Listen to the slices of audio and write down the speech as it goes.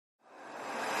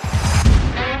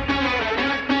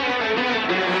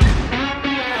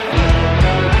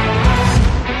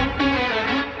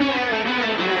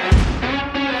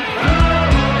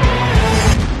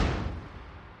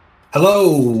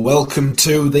Hello, welcome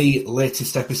to the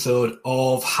latest episode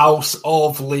of House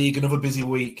of League, another busy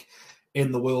week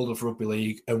in the world of rugby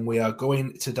league, and we are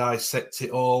going to dissect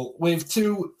it all with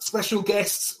two special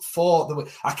guests for the week.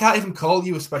 I can't even call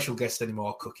you a special guest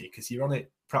anymore, Cookie, because you're on it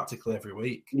practically every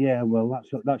week. Yeah, well,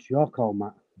 that's your call,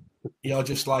 Matt. You're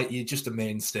just a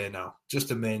mainstay now,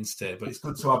 just a mainstay, but it's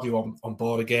good to have you on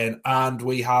board again, and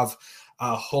we have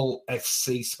our Hull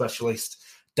FC specialist,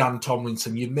 Dan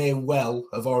Tomlinson. You may well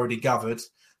have already gathered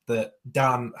that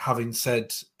Dan, having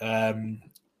said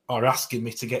or asking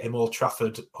me to get him Old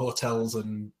Trafford hotels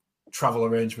and travel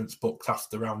arrangements booked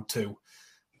after round two,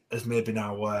 has maybe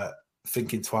now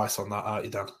thinking twice on that, aren't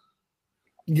you, Dan?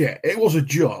 Yeah, it was a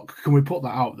joke. Can we put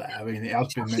that out there? I mean, it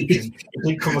has been mentioned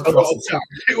a lot of times.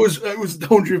 It was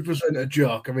 100% a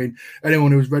joke. I mean,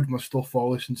 anyone who's read my stuff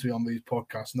or listened to me on these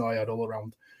podcasts know I had all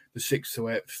around the 6th to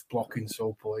 8th block in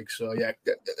Super League. So, yeah,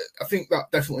 I think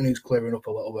that definitely needs clearing up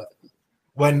a little bit.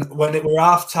 When it were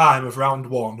half time of round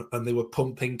one and they were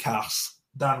pumping Cass,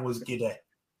 Dan was giddy.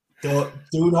 Do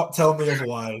not tell me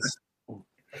otherwise.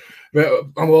 But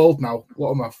I'm old now.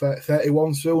 What am I,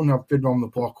 31 soon? I've been on the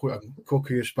block with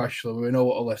Cookie especially. We know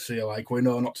what LSC are like. We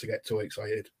know not to get too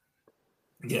excited.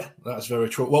 Yeah, that's very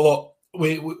true. Well, look,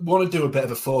 we want to do a bit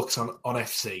of a focus on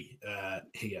FC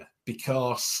here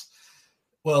because,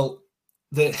 well,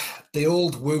 the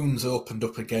old wounds opened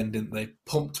up again, didn't they?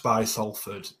 Pumped by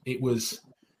Salford. It was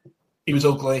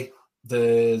ugly.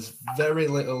 There's very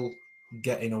little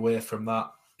getting away from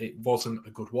that. It wasn't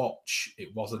a good watch.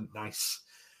 It wasn't nice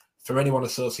for anyone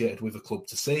associated with the club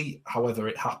to see. However,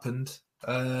 it happened.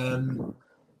 But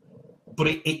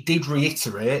it did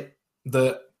reiterate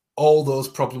that all those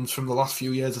problems from the last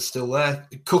few years are still there.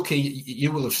 Cookie,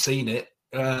 you will have seen it.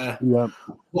 Yeah.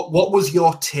 What was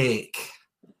your take?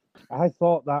 I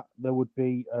thought that there would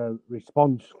be a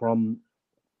response from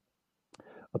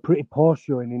a pretty poor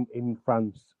showing in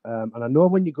France. And I know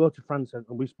when you go to France, and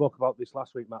we spoke about this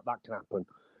last week, Matt, that can happen.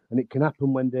 And it can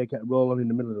happen when they get rolling in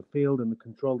the middle of the field and they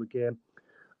control the game.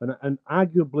 And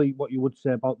arguably what you would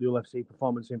say about the UFC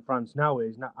performance in France now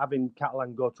is not having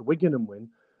Catalan go to Wigan and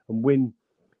win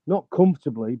not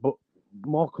comfortably, but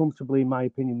more comfortably, in my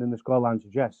opinion, than the scoreline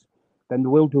suggests, then they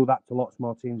will do that to lots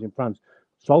more teams in France.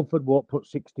 Salford won't put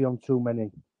 60 on too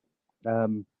many.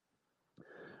 But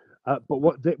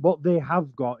what they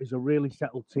have got is a really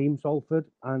settled team, Salford.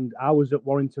 And I was at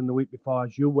Warrington the week before,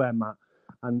 as you were, Matt,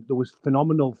 and there was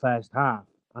phenomenal first half.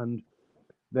 And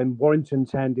then Warrington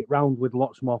turned it round with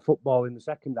lots more football in the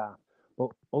second half.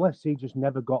 But LFC just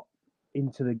never got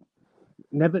into the...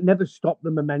 Never stopped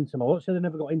the momentum. I won't say they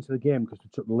never got into the game because they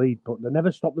took the lead, but they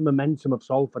never stopped the momentum of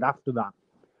Salford after that.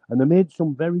 And they made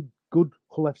some very good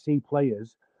Hull FC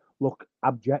players look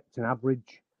abject and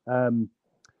average. Some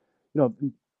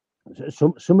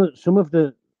of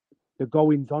the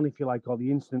goings on, if you like, or the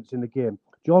incidents in the game.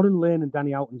 Jordan Lane and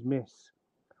Danny Alton's miss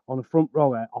on a front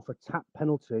rower off a tap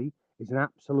penalty is an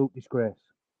absolute disgrace.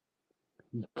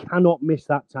 You cannot miss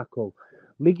that tackle.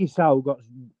 Liggy Sow got,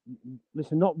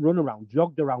 not run around,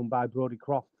 jogged around by Brodie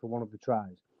Croft for one of the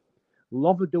tries.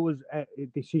 Loverdoer's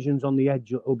decisions on the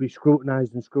edge will be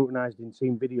scrutinised in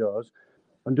team videos.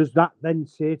 And does that then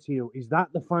say to you, is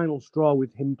that the final straw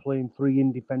with him playing three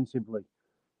in defensively?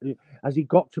 Has he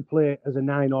got to play as a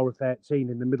 9 or a 13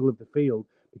 in the middle of the field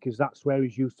because that's where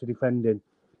he's used to defending?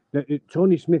 Now,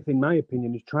 Tony Smith, in my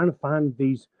opinion, is trying to find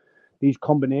these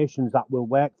combinations that will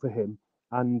work for him,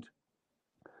 and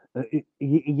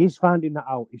he is finding that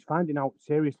out. He's finding out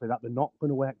seriously that they're not going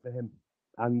to work for him,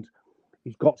 and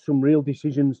he's got some real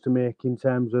decisions to make in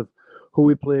terms of who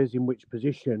he plays in which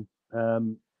position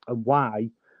and why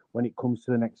when it comes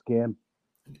to the next game.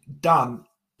 Dan,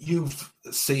 you've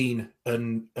seen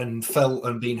and felt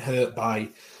and been hurt by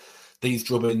these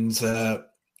drubbings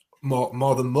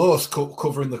more than most,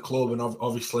 covering the club and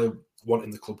obviously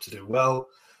wanting the club to do well.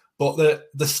 But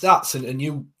the stats, and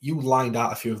you lined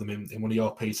out a few of them in one of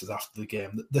your pieces after the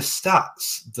game, the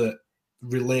stats that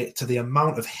relate to the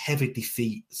amount of heavy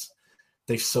defeats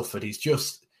they've suffered is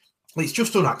just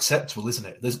unacceptable, isn't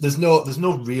it? There's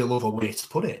no real other way to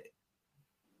put it.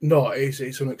 No,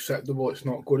 it's unacceptable. It's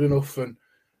not good enough. And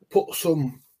put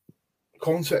some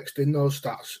context in those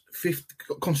stats.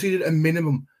 Conceded a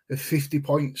minimum of 50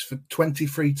 points for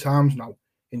 23 times now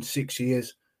in 6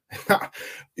 years.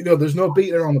 There's no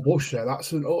beating around the bush there.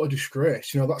 That's an utter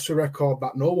disgrace. That's a record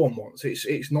that no one wants.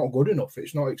 It's not good enough.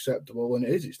 It's not acceptable, and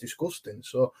it's disgusting.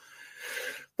 So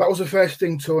that was the first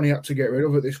thing Tony had to get rid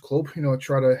of at this club.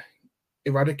 Try to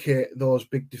eradicate those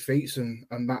big defeats and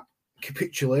that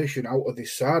capitulation out of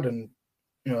this side. And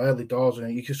early doors,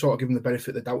 and you can sort of give them the benefit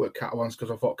of the doubt with Catalans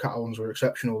because I thought Catalans were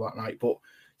exceptional that night. But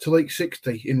to Lake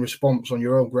 60 in response on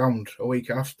your own ground a week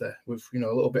after with, a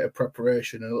little bit of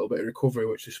preparation and a little bit of recovery,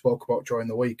 which they spoke about during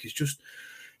the week, it's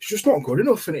just not good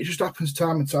enough. And it just happens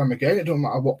time and time again. It doesn't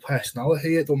matter what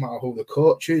personality, it doesn't matter who the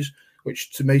coach is,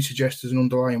 which to me suggests there's an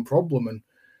underlying problem. And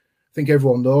I think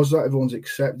everyone knows that, everyone's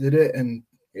accepted it. And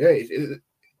the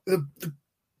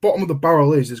bottom of the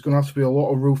barrel is there's going to have to be a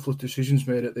lot of ruthless decisions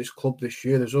made at this club this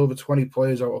year. There's over 20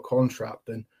 players out of contract,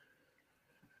 and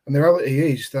the reality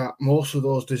is that most of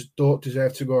those just don't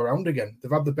deserve to go around again.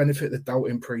 They've had the benefit of the doubt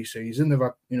in pre-season. They've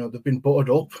had, they've been buttered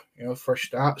up, fresh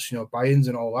starts, buy-ins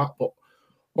and all that. But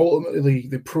ultimately,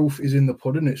 the proof is in the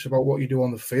pudding. It's about what you do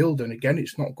on the field. And again,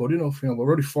 it's not good enough. We're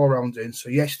already 4 rounds in, so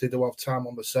yes, they do have time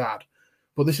on the side.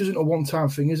 But this isn't a one-time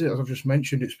thing, is it? As I've just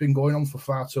mentioned, it's been going on for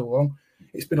far too long.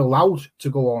 It's been allowed to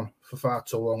go on for far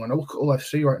too long. And I look at Hull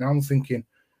FC right now and thinking,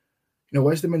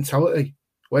 where's the mentality?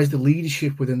 Where's the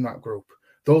leadership within that group?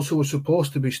 Those who are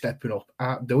supposed to be stepping up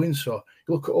aren't doing so.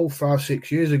 You look at all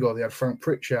 5-6 years ago, they had Frank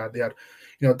Pritchard, they had,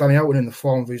 Danny Houghton in the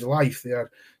form of his life, they had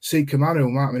Sekou Manu,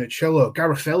 Mark Minicello,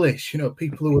 Gareth Ellis,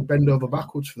 people who would bend over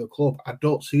backwards for the club. I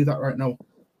don't see that right now.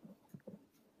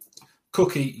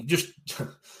 Cookie,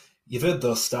 you've heard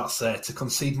those stats there. To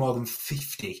concede more than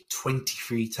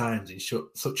 23 times in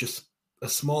such a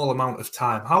small amount of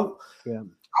time. How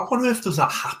on earth does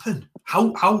that happen?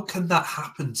 How can that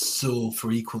happen so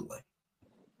frequently?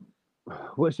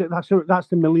 Well, that's the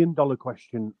 $1 million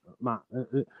question, Matt.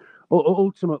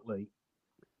 Ultimately,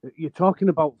 you're talking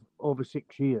about over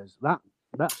 6 years. That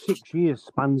 6 years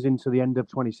spans into the end of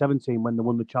 2017 when they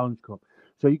won the Challenge Cup.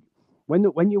 So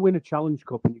when you win a Challenge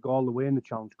Cup and you go all the way in the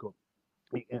Challenge Cup,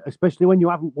 especially when you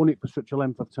haven't won it for such a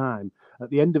length of time, at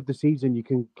the end of the season you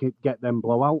can get them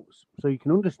blowouts. So you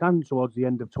can understand towards the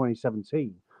end of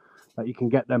 2017 that you can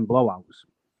get them blowouts.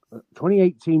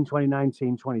 2018,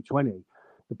 2019, 2020.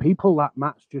 The people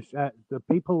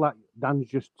that Dan's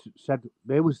just said,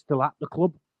 they were still at the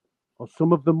club, or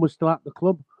some of them were still at the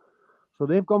club. So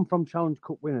they've gone from Challenge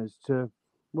Cup winners to,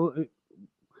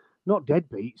 not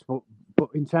deadbeats, but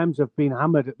in terms of being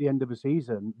hammered at the end of a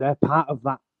season, they're part of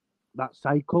that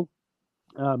cycle.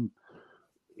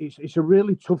 It's a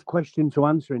really tough question to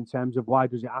answer in terms of why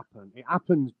does it happen. It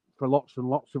happens for lots and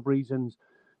lots of reasons.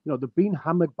 They've been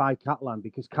hammered by Catalan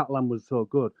because Catalan was so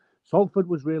good. Salford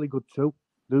was really good too.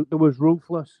 There was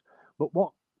ruthless. But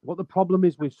what the problem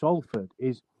is with Salford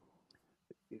is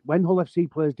when Hull FC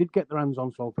players did get their hands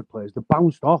on Salford players, they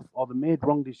bounced off or they made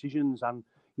wrong decisions. And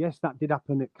yes, that did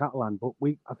happen at Catalan. But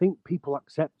I think people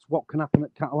accept what can happen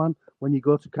at Catalan when you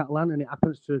go to Catalan, and it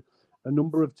happens to a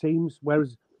number of teams.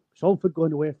 Whereas Salford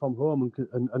going away from home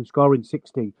and scoring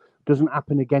 60 doesn't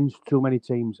happen against too many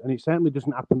teams. And it certainly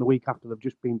doesn't happen the week after they've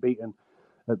just been beaten.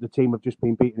 The team have just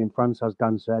been beaten in France, as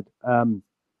Dan said.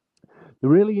 The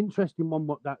really interesting one,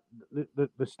 the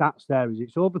stats there is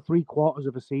it's over 3/4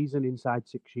 of a season inside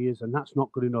 6 years, and that's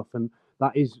not good enough. And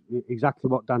that is exactly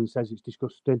what Dan says. It's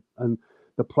disgusting. And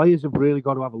the players have really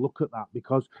got to have a look at that,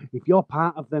 because if you're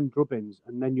part of them drubbins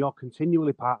and then you're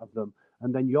continually part of them,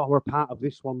 and then you're a part of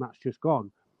this one that's just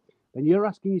gone, then you're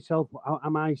asking yourself,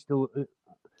 am I still,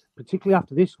 particularly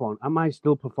after this one, am I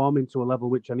still performing to a level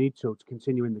which I need to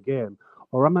continue in the game?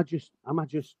 Or am I just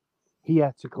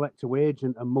here to collect a wage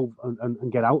and move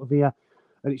and get out of here?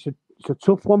 And it's a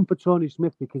tough one for Tony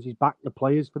Smith because he's backed the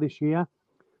players for this year.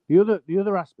 The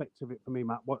other aspect of it for me,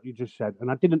 Matt, what you just said,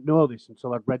 and I didn't know this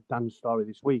until I'd read Dan's story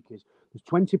this week, is there's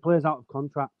 20 players out of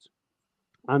contract,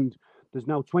 and there's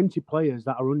now 20 players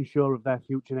that are unsure of their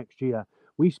future next year.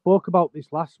 We spoke about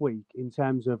this last week in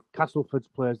terms of Castleford's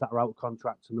players that are out of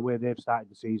contract and the way they've started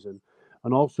the season,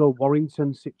 and also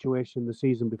Warrington's situation the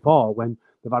season before when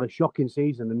they've had a shocking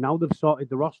season, and now they've sorted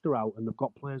the roster out and they've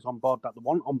got players on board that they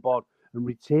want on board and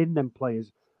retain them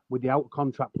players with the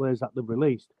out-of-contract players that they've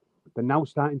released. They're now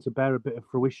starting to bear a bit of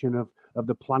fruition of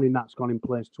the planning that's gone in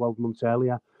place 12 months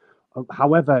earlier.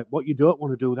 However, what you don't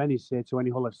want to do then is say to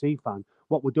any Hull FC fan,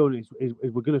 what we're doing is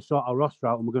we're going to sort our roster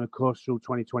out and we're going to course through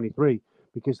 2023,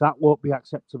 because that won't be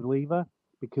acceptable either,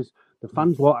 because the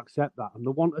fans won't accept that. And they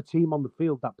want a team on the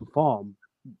field that perform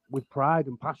with pride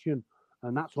and passion,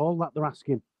 and that's all that they're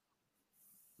asking.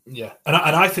 Yeah, and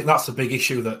I think that's a big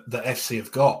issue that FC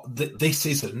have got. This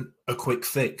isn't a quick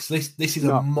fix. This is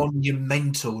a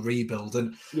monumental rebuild,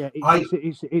 and yeah,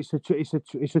 it's a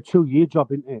 2-year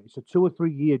job, isn't it? It's a 2 or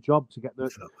 3 year job to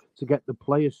get the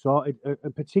players sorted,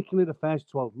 and particularly the first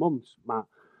 12 months, Matt.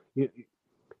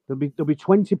 There'll be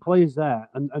 20 players there,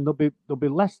 and there'll be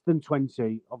less than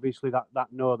 20, obviously that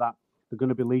know that they're going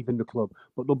to be leaving the club,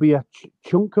 but there'll be a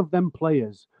chunk of them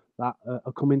players that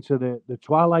are coming to the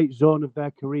twilight zone of their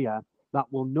career that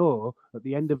will know at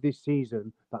the end of this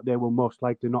season that they will most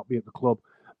likely not be at the club.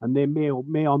 and they may or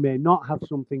may not have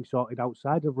something sorted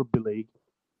outside of rugby league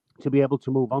to be able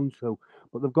to move on to.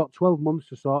 But they've got 12 months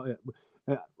to sort it.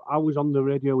 I was on the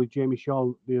radio with Jamie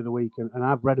Shaw the other week, and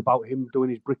I've read about him doing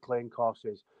his bricklaying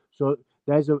courses. So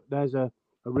there's a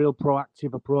real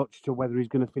proactive approach to whether he's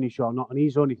going to finish or not. And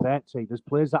he's only 30. There's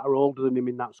players that are older than him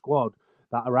in that squad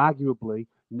that are arguably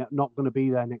not going to be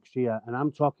there next year. And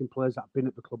I'm talking players that have been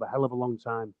at the club a hell of a long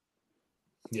time.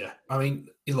 Yeah, I mean,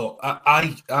 look,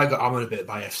 I got hammered a bit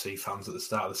by FC fans at the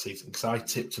start of the season because I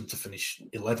tipped them to finish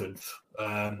 11th.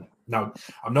 Now,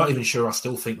 I'm not even sure I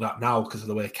still think that now because of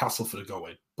the way Castleford are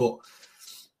going. But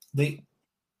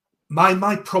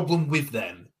my problem with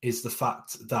them is the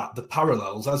fact that the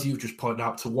parallels, as you just pointed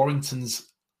out, to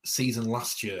Warrington's season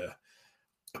last year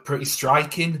are pretty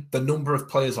striking. The number of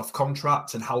players off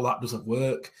contract and how that doesn't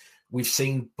work. We've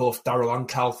seen both Darrell and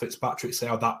Carl Fitzpatrick say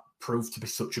how that proved to be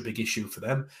such a big issue for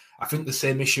them. I think the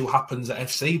same issue happens at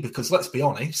FC because let's be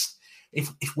honest,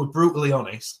 if we're brutally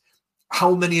honest,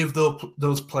 how many of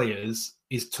those players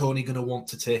is Tony going to want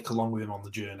to take along with him on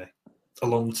the journey, a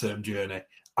long-term journey?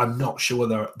 I'm not sure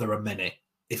there are many,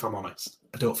 if I'm honest.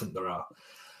 I don't think there are.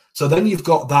 So then you've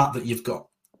got that you've got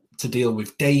to deal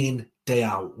with day in, day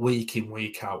out, week in,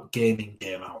 week out, game in,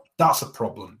 game out. That's a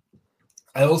problem.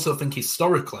 I also think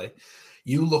historically,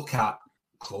 you look at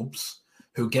clubs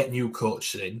who get new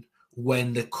coaches in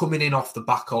when they're coming in off the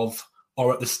back of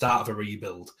or at the start of a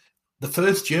rebuild. The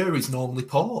first year is normally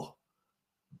poor.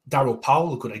 Darrell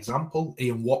Powell, a good example.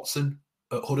 Ian Watson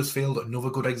at Huddersfield, another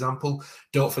good example.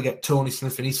 Don't forget Tony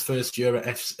Smith in his first year at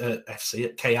FC,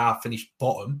 at KR, finished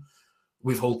bottom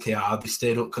with Hull KR. They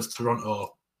stayed up because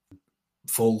Toronto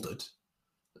folded.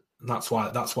 And that's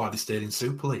why they stayed in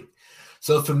Super League.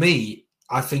 So for me,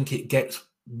 I think it gets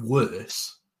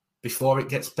worse before it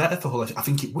gets better for Hull. I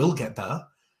think it will get better.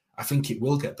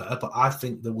 But I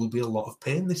think there will be a lot of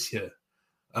pain this year.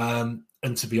 And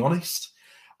to be honest,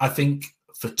 I think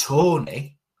for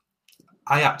Tony,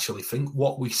 I actually think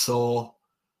what we saw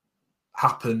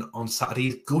happen on Saturday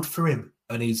is good for him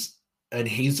and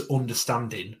his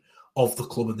understanding of the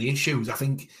club and the issues. I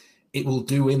think it will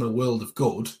do him a world of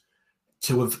good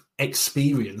to have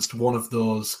experienced one of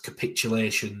those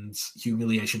capitulations,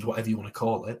 humiliations, whatever you want to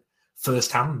call it,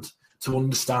 firsthand, to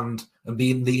understand and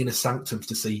be in the inner sanctums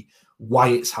to see why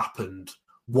it's happened,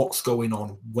 what's going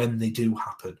on when they do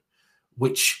happen,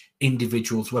 which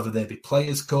individuals, whether they be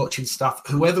players, coaching staff,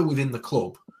 whoever within the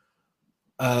club,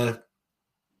 are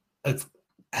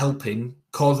helping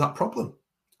cause that problem.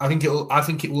 I think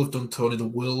it will have done Tony the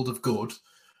world of good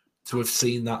to have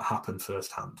seen that happen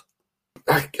firsthand.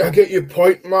 I get your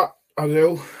point, Matt. I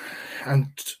do. And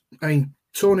I mean,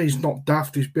 Tony's not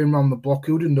daft. He's been around the block.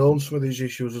 He would have known some of these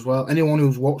issues as well. Anyone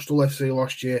who's watched Hull FC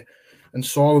last year and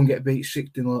saw them get beat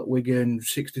 16 at Wigan,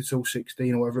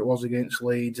 62-16 or whatever it was against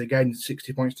Leeds, again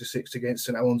 60 points to 6 against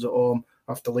St Helens at home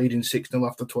after leading 6-0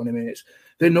 after 20 minutes.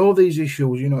 They know these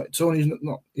issues. You know, Tony's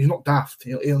not daft.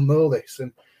 He'll know this.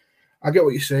 And I get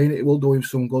what you're saying. It will do him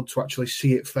some good to actually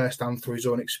see it firsthand through his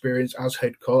own experience as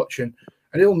head coach. And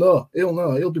he'll know.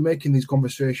 He'll be making these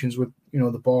conversations with,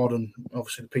 the board and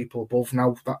obviously the people above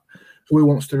now that who he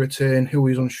wants to retain, who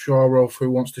he's unsure of, who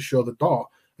wants to show the door.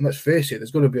 And let's face it,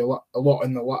 there's going to be a lot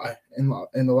in the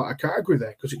latter category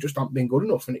there because it just hasn't been good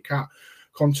enough and it can't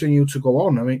continue to go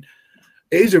on. I mean,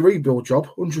 it is a rebuild job,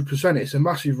 100%. It's a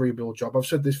massive rebuild job. I've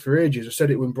said this for ages. I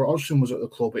said it when Brett Hodgson was at the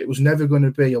club. It was never going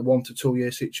to be a 1 to 2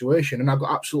 year situation, and I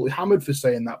got absolutely hammered for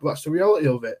saying that. But that's the reality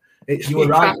of it. You were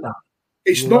right.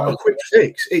 It's not a quick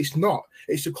fix. It's not.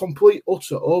 It's a complete,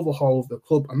 utter overhaul of the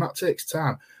club, and that takes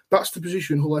time. That's the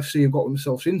position Hull FC have got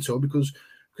themselves into because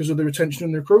of the retention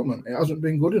and the recruitment. It hasn't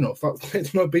been good enough.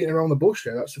 It's not beating around the bush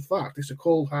there. That's a fact. It's a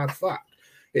cold, hard fact.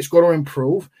 It's got to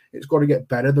improve. It's got to get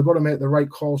better. They've got to make the right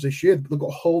calls this year. They've got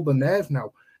to hold the nerve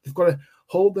now. They've got to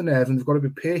hold the nerve and they've got to be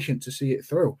patient to see it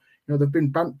through. They've been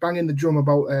banging the drum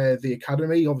about the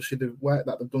academy, obviously the work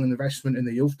that they've done in investment in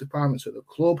the youth departments at the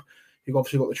club. You've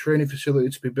obviously got the training facility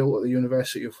to be built at the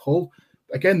University of Hull.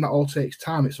 Again, that all takes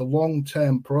time. It's a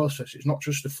long-term process. It's not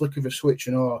just a flick of a switch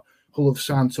and, Hull have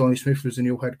signed Tony Smith as the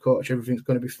new head coach. Everything's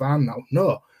going to be fine now.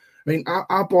 No. I mean,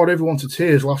 I bored everyone to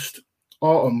tears last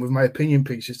autumn with my opinion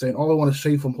pieces saying all I want to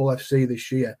see from Hull FC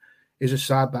this year is a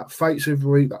side that fights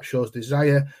every week, that shows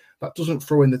desire, that doesn't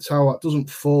throw in the towel, that doesn't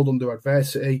fold under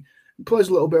adversity. It plays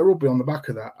a little bit of rugby on the back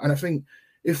of that. And I think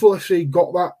if Hull FC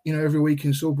got that, every week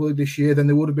in Super League this year, then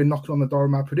they would have been knocking on the door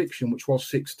of my prediction, which was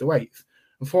 6th to 8th.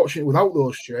 Unfortunately, without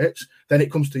those traits, then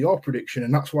it comes to your prediction,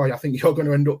 and that's why I think you're going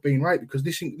to end up being right, because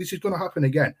this is going to happen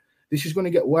again. This is going to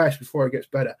get worse before it gets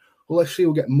better. Hull FC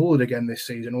will get mullered again this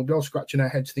season. We'll be all scratching our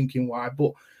heads thinking why,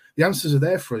 but The answers are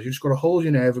there for us. You've just got to hold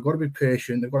your nerve. We've got to be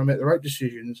patient. They've got to make the right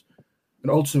decisions and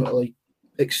ultimately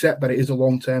accept that it is a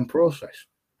long-term process.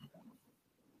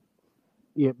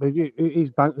 Yeah, but you've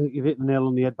hit the nail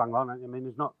on the head, bang on. I mean,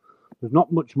 there's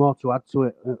not much more to add to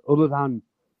it other than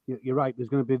you're right. There's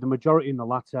going to be the majority in the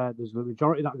latter. There's the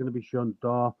majority that are going to be shunned.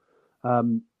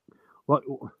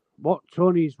 What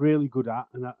Tony's really good at,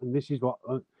 and this is what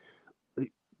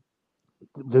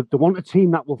they want a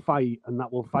team that will fight and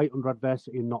that will fight under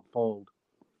adversity and not fold.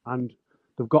 And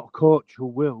they've got a coach who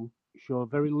will show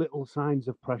very little signs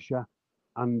of pressure,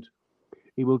 and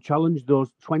he will challenge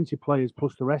those 20 players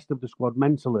plus the rest of the squad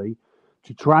mentally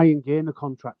to try and gain a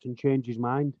contract and change his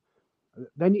mind.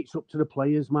 Then it's up to the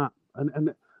players, Matt.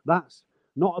 And that's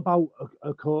not about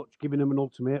a coach giving them an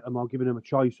ultimatum or giving them a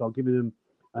choice or giving them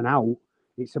an out.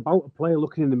 It's about a player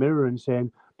looking in the mirror and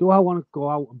saying, do I want to go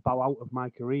out and bow out of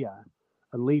my career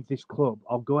and leave this club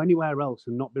or go anywhere else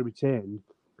and not be retained?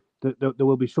 There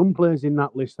will be some players in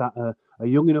that list that are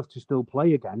young enough to still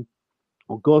play again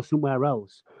or go somewhere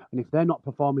else. And if they're not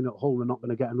performing at Hull, they're not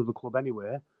going to get another club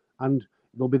anyway. And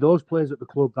there'll be those players at the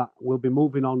club that will be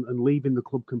moving on and leaving the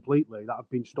club completely, that have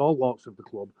been stalwarts of the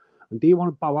club. And do you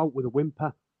want to bow out with a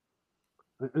whimper?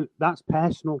 That's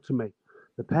personal to me.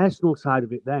 The personal side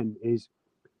of it then is,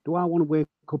 do I want to wake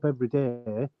up every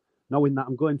day knowing that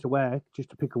I'm going to work just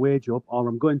to pick a wage up, or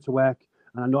I'm going to work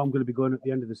and I know I'm going to be going at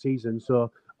the end of the season?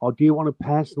 So, or do you want to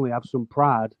personally have some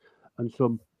pride and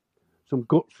some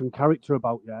guts and character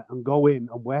about you and go in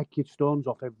and work your stones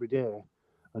off every day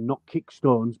and not kick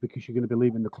stones because you're going to be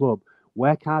leaving the club?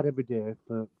 Work hard every day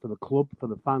for the club, for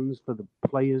the fans, for the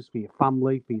players, for your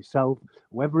family, for yourself,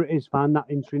 whoever it is. Find that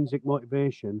intrinsic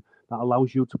motivation that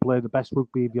allows you to play the best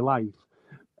rugby of your life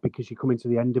because you're coming to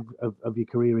the end of your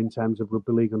career in terms of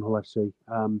rugby league and Hull FC.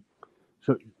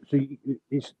 So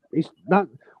it's that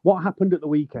what happened at the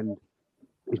weekend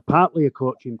is partly a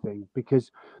coaching thing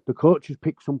because the coaches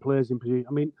pick some players in position.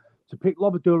 I mean, to pick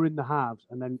Lobadura in the halves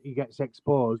and then he gets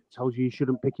exposed tells you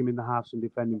shouldn't pick him in the halves and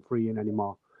defend him free in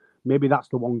anymore. Maybe that's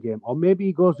the one game. Or maybe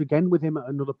he goes again with him at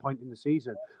another point in the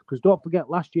season. Because don't forget,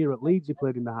 last year at Leeds, he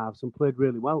played in the halves and played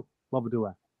really well,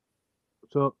 Lobadura.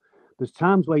 So there's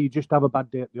times where you just have a bad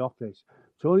day at the office.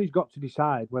 Tony's got to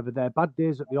decide whether their bad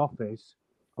days at the office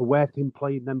are worth him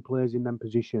playing them players in them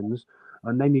positions.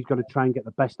 And then he's got to try and get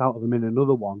the best out of them in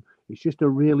another one. It's just a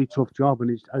really tough job.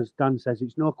 And it's, as Dan says,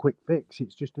 it's no quick fix.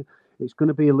 It's going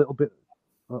to be a little bit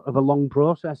of a long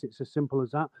process. It's as simple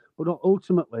as that. But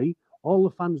ultimately, all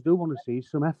the fans do want to see is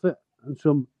some effort and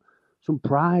some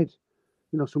pride,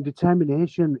 some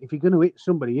determination. If you're going to hit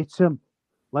somebody, hit them.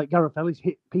 Like Gareth Ellis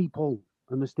hit people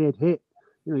and they stayed hit.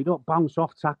 You don't bounce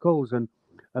off tackles and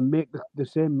make the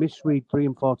same misread 3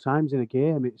 and 4 times in a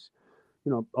game. It's,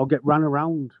 or get ran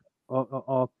around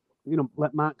or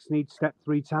let Mark Sneyd step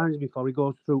 3 times before he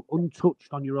goes through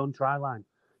untouched on your own try line.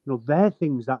 They're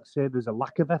things that say there's a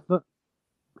lack of effort.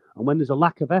 And when there's a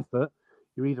lack of effort,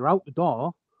 you're either out the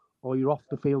door or you're off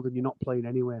the field and you're not playing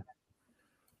anywhere.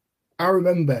 I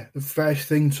remember the first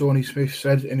thing Tony Smith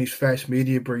said in his first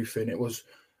media briefing. It was,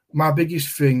 my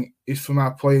biggest thing is for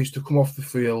my players to come off the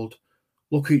field,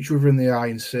 look each other in the eye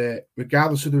and say,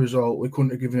 regardless of the result, we couldn't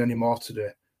have given any more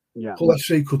today. Yeah. Hull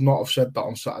FC could not have said that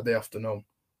on Saturday afternoon.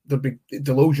 They'd be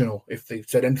delusional if they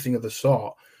said anything of the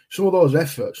sort. Some of those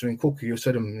efforts, Cookie, you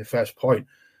said them in the first point.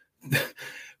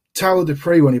 Tyler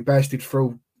Dupree, when he bursted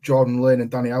through Jordan Lane and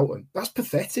Danny Houghton, that's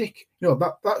pathetic.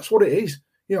 That's what it is.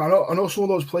 I know some of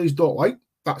those players don't like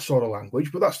that sort of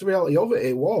language, but that's the reality of it.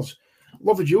 It was.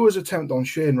 Lobadura's attempt on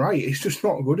Shane Wright is just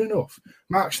not good enough.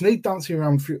 Mark Sneyd dancing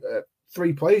around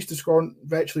 3 players to score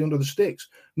virtually under the sticks,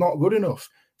 not good enough.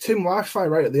 Tim Lifey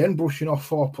right at the end brushing off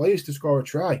 4 players to score a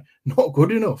try, not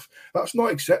good enough. That's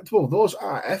not acceptable. Those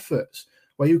are efforts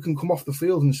where you can come off the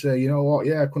field and say, you know what,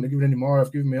 yeah, I couldn't have given any more.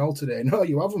 I've given me all today. No,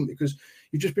 you haven't, because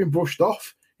you've just been brushed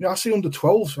off. I see under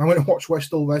 12s. I went and watched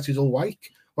West Hull versus Hull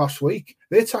Wyke last week.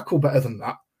 They tackle better than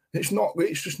that. It's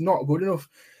just not good enough.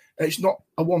 It's not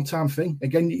a one-time thing.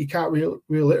 Again, you can't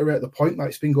reiterate the point that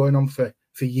it's been going on for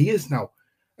years now.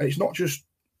 And it's not just,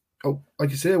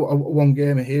 like I say, one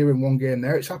game here and one game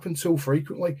there. It's happened so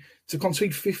frequently. To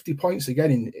concede 50 points again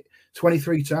in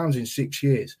 23 times in 6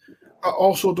 years. That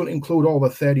also don't include all the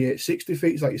 38-6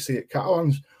 defeats like you see at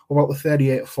Catalans, or about the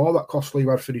 38-4 that cost Lee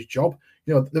Radford his job.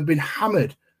 They've been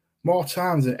hammered more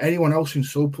times than anyone else in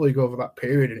Super League over that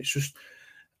period. And it's just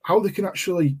how they can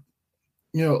actually,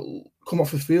 come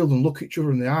off the field and look each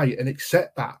other in the eye and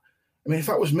accept that. I mean, if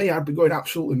that was me, I'd be going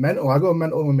absolutely mental. I go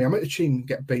mental when my amateur team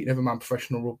get beat, never mind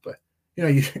professional rugby.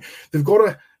 They've got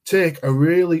to take a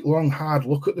really long, hard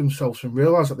look at themselves and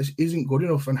realise that this isn't good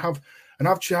enough and have and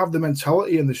actually have the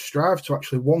mentality and the strive to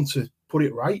actually want to put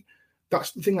it right.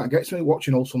 That's the thing that gets me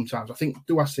watching Hull sometimes. I think,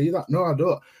 do I see that? No, I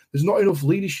don't. There's not enough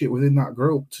leadership within that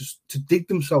group to dig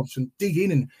themselves and dig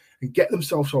in and get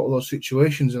themselves out of those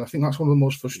situations. And I think that's one of the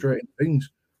most frustrating things.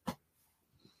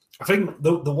 I think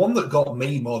the one that got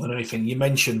me more than anything, you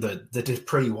mentioned that the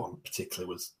Dupree one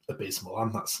particularly was abysmal,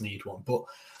 and that Sneed one. But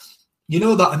you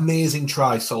know that amazing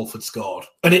try Salford scored?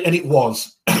 And it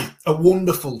was a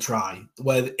wonderful try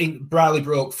where Briley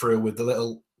broke through with the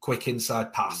little quick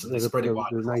inside pass and they spread it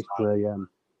wide. Nice play, yeah.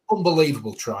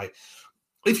 Unbelievable try.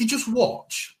 If you just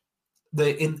watch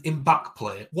the in back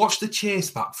play, watch the chase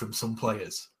back from some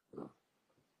players.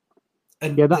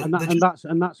 And yeah, that's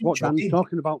what Dan's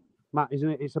talking about, Matt, isn't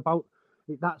it? It's about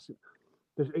it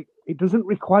doesn't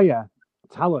require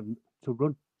talent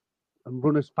to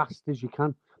run as fast as you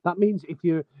can. That means if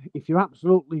you're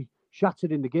absolutely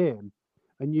shattered in the game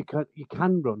and you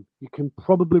can run, you can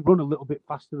probably run a little bit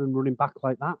faster than running back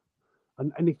like that.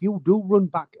 And if you do run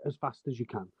back as fast as you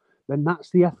can, then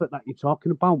that's the effort that you're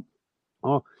talking about.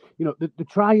 Or the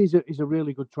try is a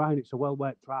really good try and it's a well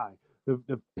worked try.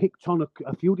 They've picked on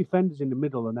a few defenders in the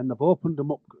middle and then they've opened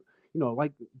them up,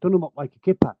 like done them up like a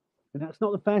kipper. And that's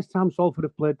not the first time Salford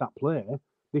have played that play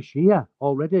this year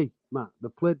already, Matt.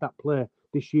 They've played that play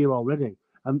this year already,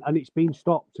 and it's been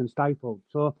stopped and stifled.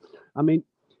 So, I mean,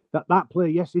 that play,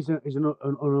 yes, is an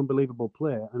unbelievable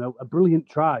play and a brilliant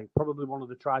try, probably one of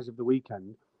the tries of the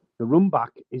weekend. The run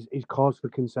back is cause for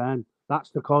concern.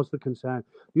 That's the cause for concern.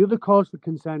 The other cause for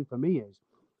concern for me is,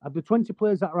 of the 20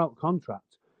 players that are out of contract,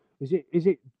 is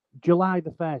it July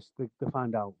the 1st to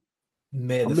find out?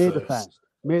 May the 1st.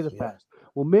 May the 1st.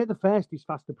 Well, May the 1st is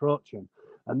fast approaching,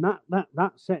 and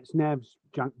that sets nerves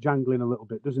jangling a little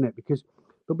bit, doesn't it? Because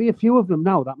there'll be a few of them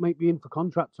now that might be in for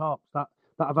contract talks that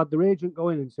have had their agent go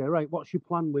in and say, right, what's your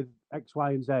plan with X,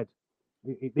 Y, and Z?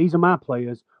 These are my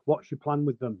players. What's your plan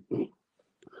with them?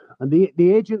 And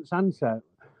the agent's answer,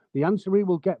 the answer he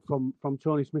will get from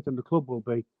Tony Smith and the club will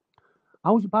be,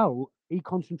 how's about he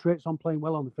concentrates on playing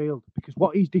well on the field? Because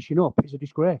what he's dishing up is a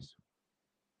disgrace.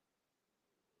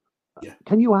 Yeah.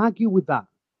 Can you argue with that?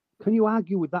 Can you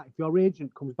argue with that if your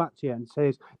agent comes back to you and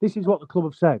says, this is what the club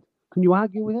have said? Can you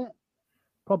argue with it?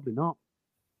 Probably not.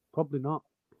 Probably not.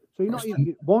 So you're not you're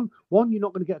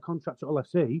not going to get a contract at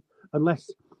LFC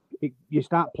unless you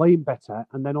start playing better.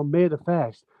 And then on May the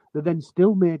 1st, they then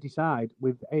still may decide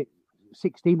with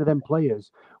 16 of them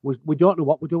players, we don't know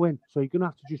what we're doing. So you're going to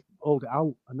have to just hold it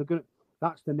out. And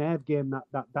that's the nerve game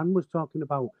that Dan was talking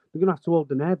about. They're going to have to hold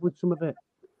the nerve with some of it.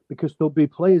 Because there'll be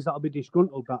players that'll be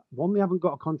disgruntled that, one, they haven't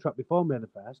got a contract before May the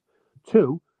 1st,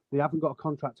 two, they haven't got a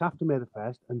contract after May the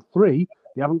 1st, and three,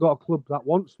 they haven't got a club that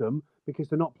wants them because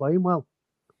they're not playing well.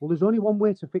 Well, there's only one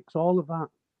way to fix all of that.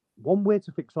 One way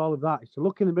to fix all of that is to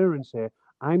look in the mirror and say,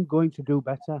 I'm going to do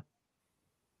better.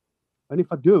 And if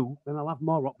I do, then I'll have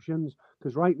more options.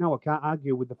 Because right now I can't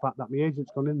argue with the fact that my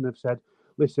agent's gone in and they've said,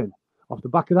 listen, off the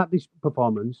back of that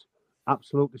performance,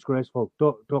 absolute disgraceful.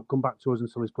 Don't come back to us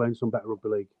until he's playing some better rugby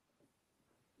league.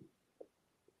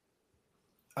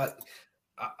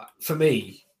 For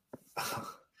me,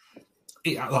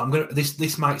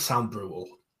 this might sound brutal.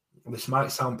 This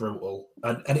might sound brutal,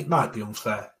 and it might be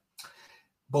unfair.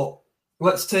 But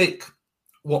let's take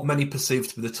what many perceive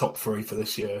to be the top three for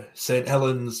this year: St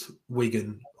Helens,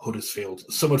 Wigan, Huddersfield.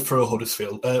 Some would throw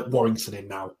Huddersfield, Warrington in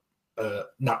now,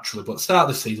 naturally. But at the start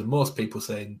of the season, most people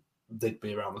saying they'd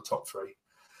be around the top three.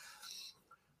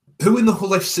 Who in the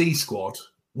Hull FC squad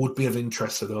would be of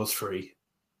interest to those three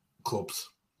clubs?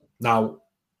 Now,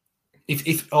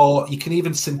 or you can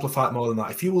even simplify it more than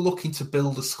that. If you were looking to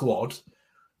build a squad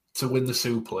to win the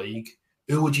Super League,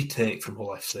 who would you take from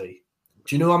Hull FC?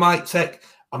 Do you know I might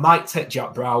take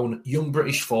Jack Brown, young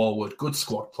British forward, good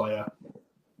squad player,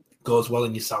 goes well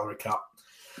in your salary cap,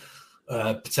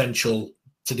 potential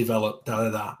to develop,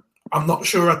 I'm not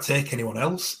sure I'd take anyone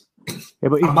else. Yeah,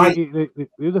 but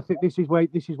the other thing, this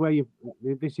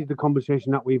is the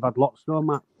conversation that we've had lots though,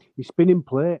 Matt. You're spinning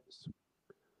plates.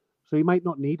 So you might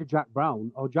not need a Jack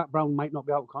Brown, or Jack Brown might not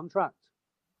be out of contract.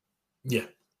 Yeah.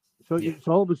 So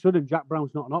all of a sudden, Jack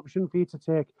Brown's not an option for you to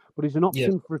take, but he's an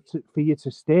option for you to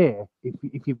stay.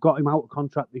 If you've got him out of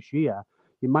contract this year,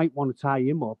 you might want to tie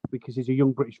him up because he's a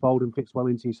young British forward and fits well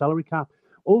into your salary cap.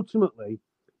 Ultimately,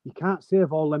 you can't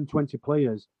save all them 20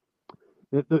 players.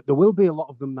 There will be a lot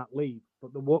of them that leave,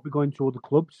 but they won't be going to other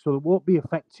clubs, so it won't be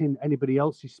affecting anybody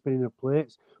else's spinning of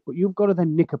plates. But you've got to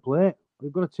then nick a plate.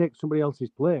 You've got to take somebody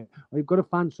else's plate, or you've got to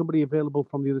find somebody available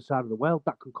from the other side of the world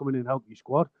that can come in and help your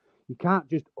squad. You can't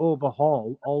just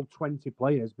overhaul all 20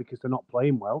 players because they're not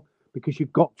playing well, because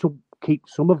you've got to keep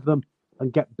some of them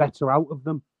and get better out of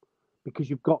them, because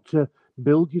you've got to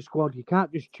build your squad. You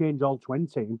can't just change all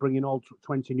 20 and bring in all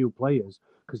 20 new players,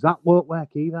 because that won't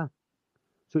work either.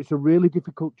 So it's a really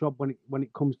difficult job when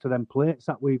it comes to them plates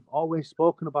that we've always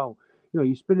spoken about. You know,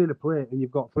 you're spinning a plate and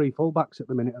you've got 3 fullbacks at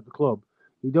the minute at the club.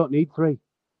 You don't need 3.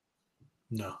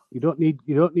 No. You don't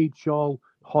need Shaw,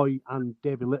 Hoy, and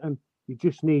David Litton. You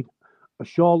just need a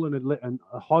Shaw and a Litton,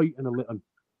 a Hoy and a Litton.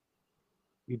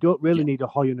 You don't really need a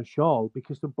Hoy and a Shaw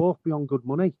because they're both beyond good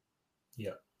money.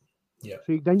 Yeah. Yeah.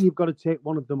 So then you've got to take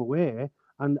one of them away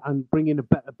and bring in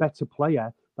a better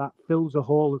player that fills a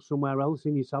hole somewhere else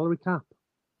in your salary cap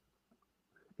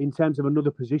in terms of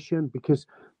another position, because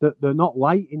they're not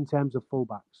light in terms of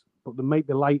fullbacks, but they might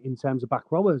be light in terms of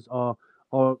back rowers or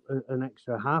an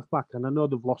extra halfback. And I know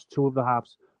they've lost 2 of the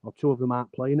halves, or 2 of them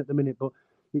aren't playing at the minute, but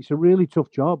it's a really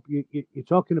tough job. You're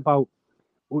talking about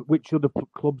which other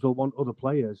clubs will want other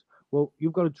players. Well,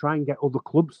 you've got to try and get other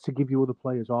clubs to give you other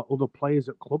players, or other players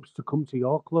at clubs to come to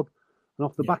your club. And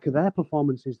off the back of their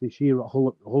performances this year at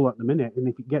Hull at the minute, and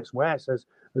if it gets worse, as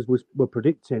we're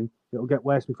predicting, it'll get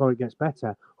worse before it gets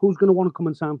better. Who's going to want to come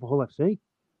and sign for Hull FC?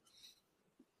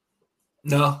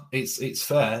 No, it's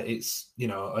fair. It's, you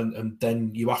know, and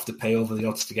then you have to pay over the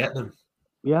odds to get them.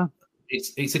 Yeah,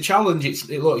 it's a challenge.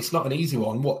 It's not an easy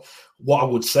one. What I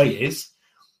would say is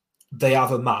they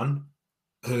have a man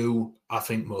who I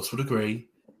think most would agree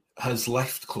has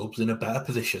left clubs in a better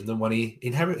position than when he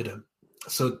inherited them.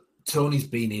 So Tony's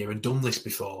been here and done this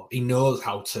before. He knows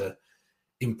how to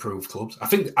improve clubs.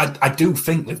 I do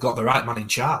think they've got the right man in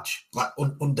charge. Like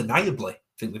undeniably,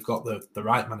 I think they've got the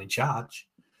right man in charge.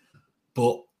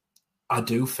 But I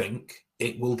do think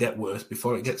it will get worse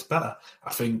before it gets better.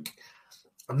 I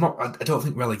don't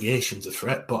think relegation's a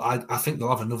threat, but I think they'll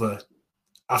have another.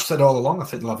 I've said all along, I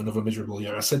think they'll have another miserable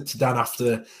year. I said to Dan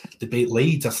after they beat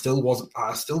Leeds, I still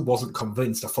wasn't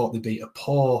convinced. I thought they beat a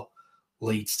poor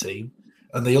Leeds team,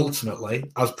 and they ultimately,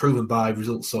 as proven by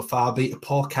results so far, beat a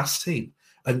poor Cass team.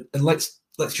 And let's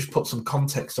just put some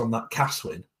context on that Cass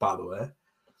win. By the way,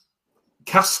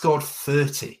 Cass scored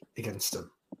 30 against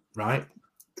them. Right?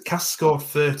 Cass scored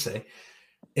 30.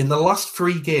 In the last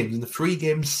 3 games, in the 3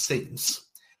 games since,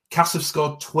 Cass have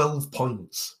scored 12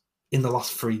 points in the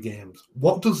last 3 games.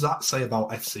 What does that say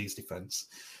about FC's defence?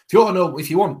 If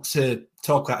you want to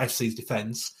talk about FC's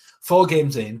defence, 4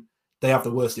 games in, they have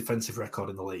the worst defensive record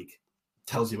in the league.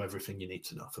 Tells you everything you need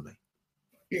to know for me.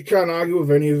 You can't argue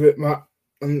with any of it, Matt.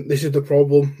 And this is the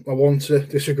problem. I want to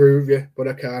disagree with you, but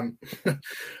I can't.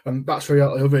 And that's the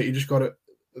reality of it.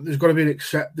 There's got to be an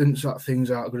acceptance that things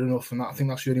aren't good enough, and I think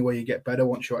that's the only way you get better,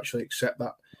 once you actually accept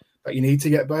that you need to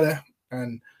get better.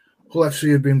 And Hull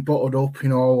FC have been bottled up,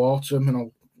 all autumn, and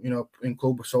I'll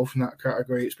include myself in that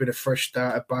category. It's been a fresh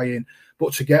start of buying,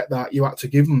 but to get that, you had to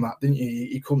give them that, didn't you?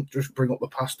 You couldn't just bring up the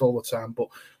past all the time. But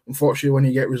unfortunately, when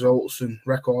you get results and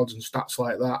records and stats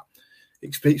like that,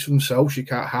 it speaks for themselves. You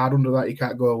can't hide under that. You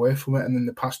can't go away from it. And then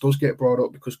the past does get brought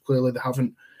up because clearly they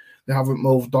haven't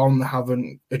moved on, they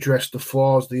haven't addressed the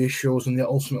flaws, the issues, and they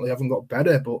ultimately haven't got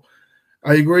better. But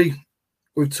I agree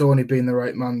with Tony being the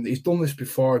right man. He's done this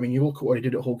before. I mean, you look at what he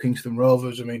did at Hull Kingston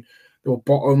Rovers. I mean, they were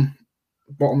bottom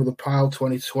of the pile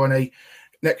 2020.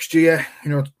 Next year,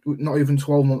 not even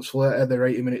 12 months later, they're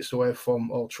 80 minutes away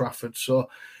from Old Trafford. So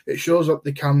it shows that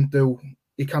he can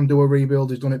do a rebuild.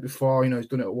 He's done it before. He's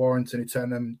done it at Warrington. He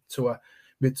turned them to a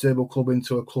mid-table club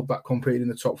into a club that competed in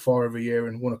the top 4 every year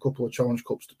and won a couple of Challenge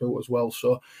Cups to boot as well.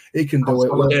 So he can do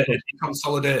it. He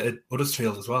consolidated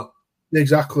Huddersfield as well.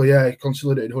 Exactly, yeah. He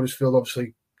consolidated Huddersfield,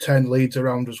 obviously turned Leeds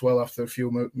around as well after a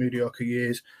few mediocre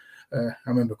years. I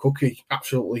remember Cookie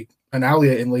absolutely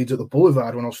annihilating Leeds at the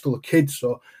Boulevard when I was still a kid.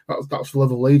 So that's the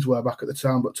level Leeds were back at the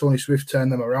time. But Tony Swift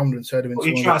turned them around and turned them into...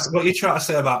 What are you trying to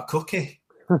say about Cookie?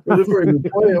 He was a very good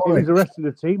player, wasn't he? The rest of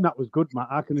the team, that was good, Matt,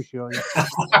 I can assure you.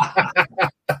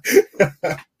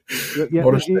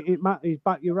 He's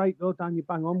back. You're right, though, Dan. You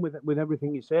bang on with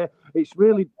everything you say. It's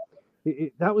really...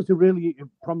 that was a really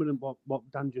prominent what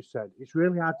Dan just said. It's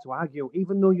really hard to argue.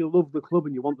 Even though you love the club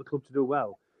and you want the club to do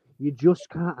well, you just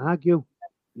can't argue.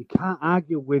 You can't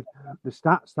argue with the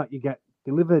stats that you get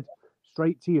delivered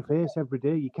straight to your face every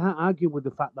day. You can't argue with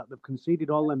the fact that they've conceded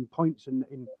all them points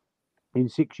in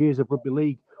 6 years of rugby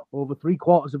league. Over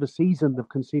 3/4 of a season, they've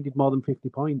conceded more than 50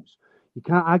 points. You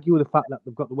can't argue with the fact that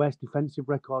they've got the worst defensive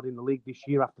record in the league this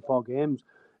year after 4 games.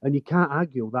 And you can't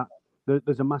argue that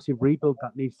there's a massive rebuild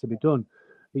that needs to be done.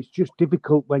 It's just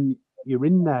difficult when you're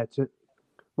in there to...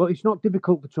 Well, it's not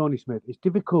difficult for Tony Smith. It's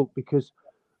difficult because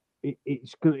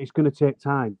it's going to take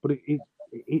time. But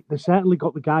they certainly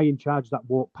got the guy in charge that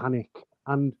won't panic.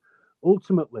 And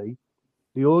ultimately,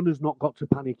 the owner's not got to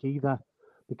panic either.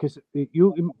 Because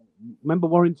remember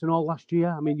Warrington all last year?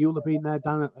 I mean, you'll have been there,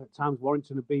 Dan, at times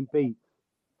Warrington have been beat.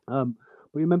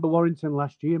 But you remember Warrington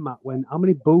last year, Matt, when how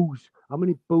many boos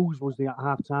was there at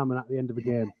half time and at the end of the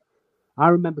game? I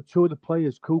remember two of the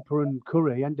players, Cooper and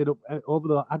Curry, ended up over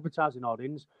the advertising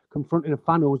audience confronting a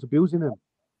fan who was abusing them.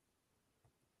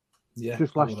 Yeah,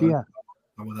 just last year.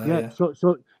 Yeah. So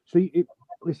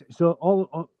listen.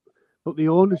 But the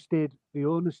owner stayed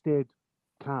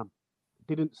calm.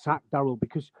 Didn't sack Darrell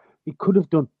because he could have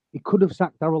done. He could have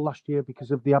sacked Darrell last year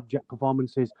because of the abject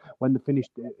performances when they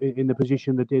finished in the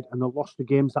position they did, and they lost the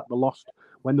games that they lost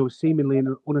when they were seemingly in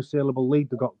an unassailable lead.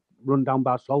 They got run down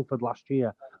by Salford last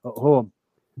year at home.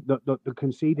 They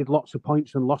conceded lots of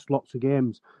points and lost lots of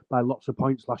games by lots of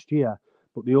points last year.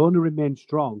 But the owner remained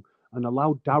strong and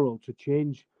allowed Darrell to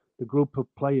change the group of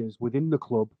players within the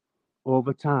club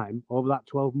over time, over that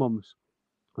 12 months.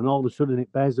 And all of a sudden,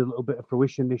 it bears a little bit of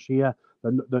fruition this year.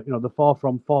 The 4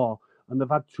 from 4. And they've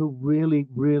had two really,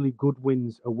 really good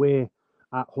wins away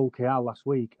at Hull KR last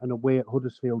week and away at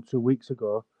Huddersfield 2 weeks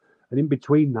ago. And in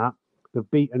between that, they've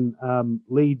beaten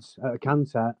Leeds at a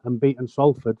canter and beaten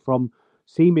Salford from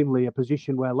seemingly a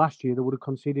position where last year they would have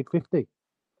conceded 50.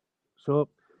 So,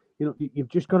 you've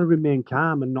just got to remain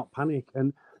calm and not panic.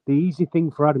 And the easy thing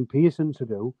for Adam Pearson to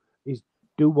do is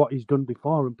do what he's done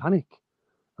before and panic.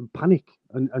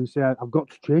 And say, I've got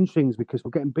to change things because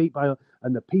we're getting beat by,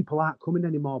 and the people aren't coming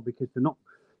anymore because they're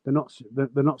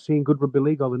not seeing good rugby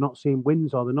league, or they're not seeing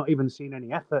wins, or they're not even seeing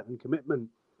any effort and commitment.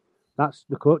 That's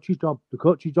the coach's job. The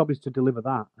coach's job is to deliver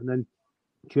that and then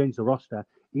change the roster.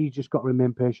 He's just got to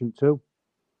remain patient too.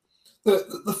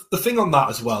 The thing on that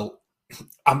as well,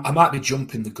 I might be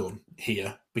jumping the gun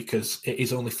here because it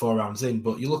is only 4 rounds in,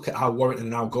 but you look at how Warrington are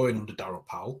now going under Darrell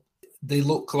Powell. They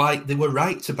look like they were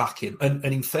right to back him. And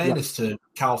in fairness to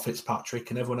Carl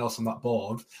Fitzpatrick and everyone else on that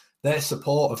board, their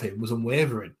support of him was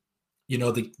unwavering.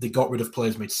 They got rid of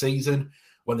players mid-season.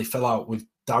 When they fell out with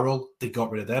Darrell, they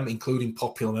got rid of them, including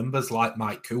popular members like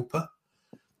Mike Cooper.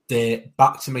 They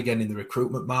backed him again in the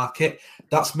recruitment market.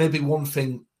 That's maybe one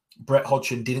thing Brett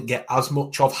Hodgson didn't get as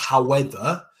much of.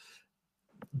 However,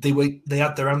 they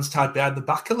had their hands tied behind the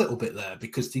back a little bit there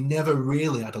because they never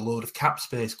really had a load of cap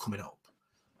space coming up.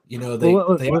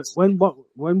 When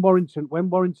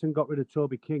Warrington got rid of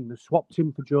Toby King, they swapped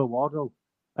him for Joe Wardle,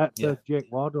 Jake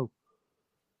Wardle.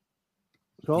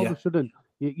 So all of a sudden,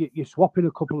 you're swapping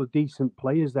a couple of decent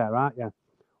players there, aren't you?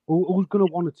 Who's going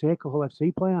to want to take a Hull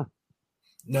FC player?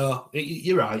 No,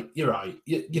 you're right.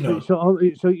 So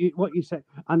what you said,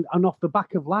 and off the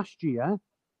back of last year,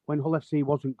 when Hull FC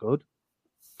wasn't good,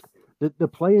 the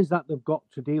players that they've got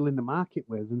to deal in the market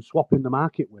with and swap in the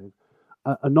market with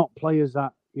are not players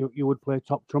that you would play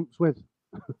top trumps with.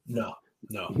 No.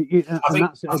 I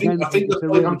think the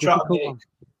point I'm trying to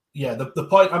make, the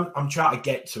point I'm trying to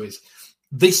get to is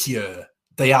this year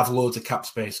they have loads of cap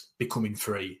space becoming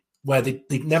free, where they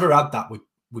never had that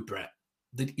with Brett.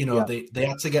 They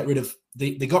had to get rid of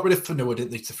they got rid of Fanua,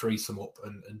 didn't they, to free some up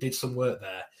and did some work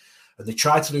there. And they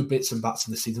tried to do bits and bats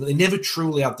in the season, but they never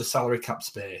truly had the salary cap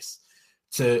space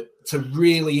to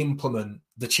really implement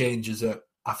the changes that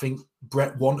I think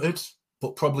Brett wanted,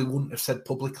 but probably wouldn't have said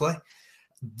publicly.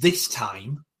 This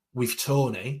time, with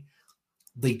Tony,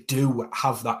 they do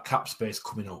have that cap space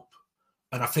coming up.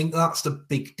 And I think that's the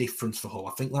big difference for Hull.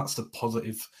 I think that's the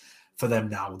positive for them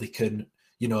now. They can,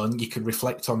 and you can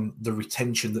reflect on the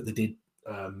retention that they did,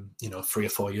 3 or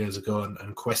 4 years ago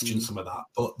and question some of that.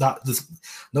 But there's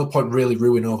no point really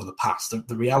ruining over the past.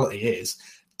 The reality is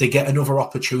they get another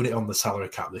opportunity on the salary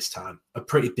cap this time, a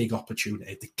pretty big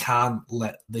opportunity. They can't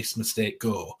let this mistake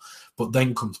go. But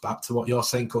then comes back to what you're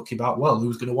saying, Cookie, about, well,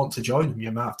 who's going to want to join them?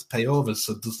 You might have to pay over.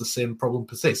 So does the same problem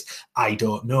persist? I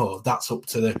don't know. That's up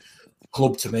to the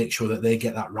club to make sure that they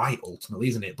get that right ultimately,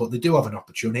 isn't it? But they do have an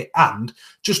opportunity. And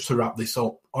just to wrap this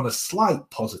up on a slight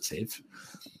positive,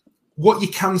 what you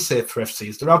can say for FC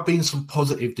is there have been some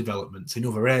positive developments in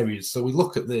other areas. So we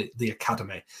look at the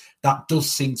academy. That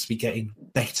does seem to be getting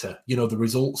better. The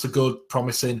results are good,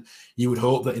 promising. You would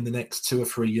hope that in the next 2 or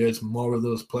 3 years, more of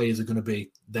those players are going to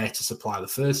be there to supply the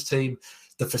first team.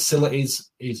 The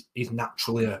facilities is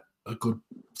naturally a good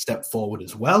step forward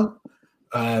as well.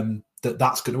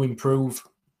 That's going to improve.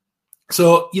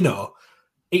 So,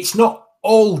 it's not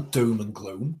all doom and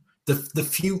gloom. The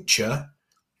future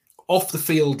off the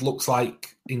field looks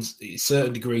like, in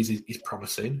certain degrees, is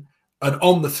promising. And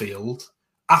on the field,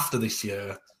 after this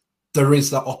year, there is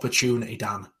that opportunity,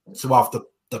 Dan, to have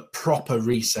the proper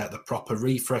reset, the proper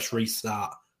refresh,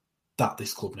 restart that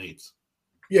this club needs.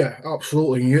 Yeah,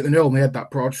 absolutely. You hit the nail on the head that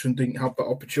Hodgson didn't have that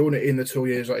opportunity in the 2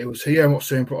 years that he was here. I'm not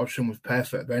saying Hodgson was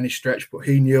perfect by any stretch, but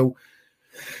he knew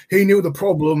he knew the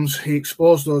problems, he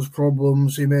exposed those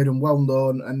problems, he made them well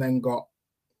known, and then got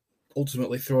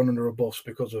ultimately thrown under a bus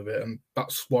because of it. And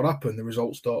that's what happened. The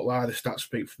results don't lie. The stats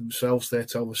speak for themselves. They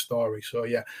tell the story. So,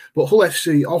 yeah. But Hull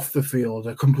FC off the field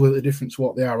are completely different to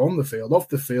what they are on the field. Off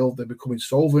the field, they're becoming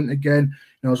solvent again.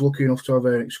 I was lucky enough to have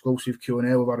an exclusive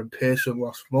Q&A with Adam Pearson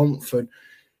last month. And,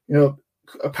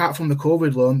 apart from the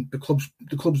COVID loan, the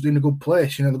club's in a good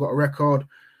place. They've got a record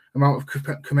amount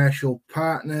of commercial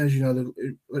partners,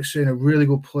 let's say in a really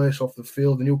good place off the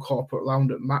field. The new corporate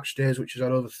lounge at match days, which has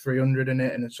had over 300 in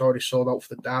it, and it's already sold out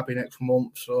for the derby next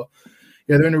month. So,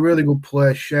 yeah, they're in a really good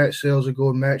place. Shirt sales are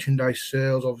good, merchandise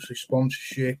sales, obviously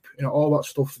sponsorship, all that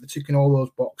stuff. They're ticking all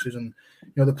those boxes, and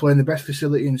they're playing the best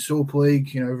facility in Super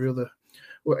League. Every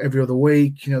other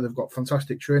week. They've got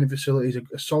fantastic training facilities,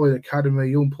 a solid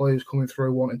academy, young players coming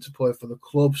through wanting to play for the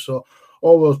club. So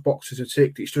all those boxes are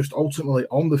ticked. It's just ultimately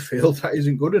on the field that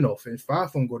isn't good enough. It's far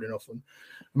from good enough. And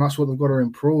that's what they've got to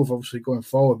improve, obviously, going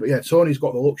forward. But, yeah, Tony's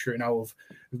got the luxury now of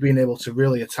being able to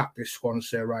really attack this squad and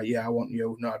say, right, yeah, I want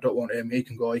you. No, I don't want him. He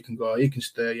can go. He can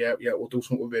stay. Yeah, we'll do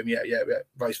something with him. Yeah,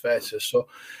 vice versa. So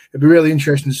it'd be really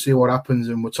interesting to see what happens.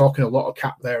 And we're talking a lot of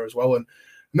cap there as well. And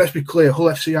let's be clear, Hull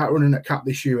FC aren't running at cap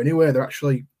this year anyway. They're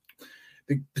actually...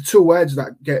 The two words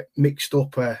that get mixed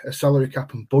up are salary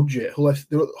cap and budget. Hull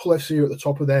FC are at the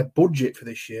top of their budget for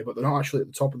this year, but they're not actually at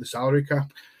the top of the salary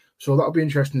cap. So that'll be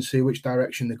interesting to see which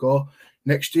direction they go.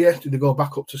 Next year, do they go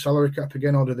back up to salary cap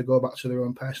again, or do they go back to their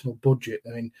own personal budget?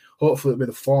 I mean, hopefully it'll be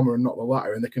the former and not the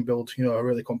latter, and they can build, a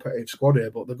really competitive squad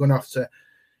here. But they're going to have to,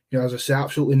 as I say,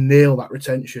 absolutely nail that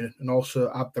retention and also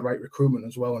add the right recruitment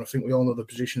as well. And I think we all know the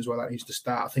positions where that needs to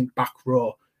start. I think back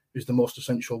row is the most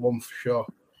essential one for sure.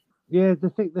 Yeah, the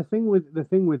thing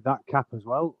with that cap as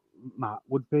well, Matt,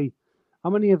 would be how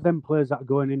many of them players that are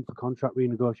going in for contract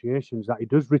renegotiations that he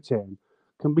does retain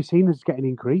can be seen as getting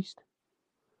increased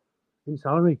in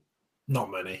salary?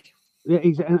 Not many. Yeah,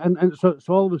 and so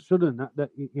all of a sudden that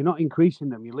you're not increasing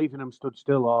them, you're leaving them stood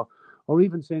still, or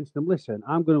even saying to them, listen,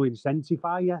 I'm going to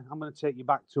incentivize you. I'm going to take you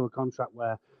back to a contract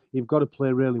where you've got to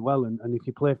play really well, and if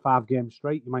you play 5 games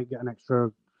straight, you might get an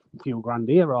extra few grand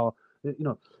here, or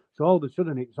So all of a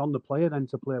sudden, it's on the player then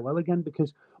to play well again,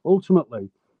 because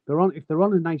ultimately, if they're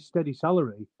on a nice steady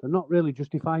salary, they're not really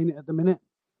justifying it at the minute.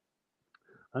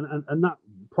 And that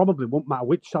probably won't matter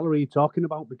which salary you're talking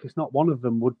about, because not one of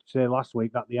them would say last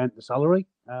week that they earned the salary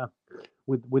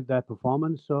with their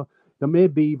performance. So there may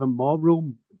be even more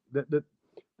room.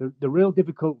 The real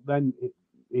difficult then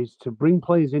is to bring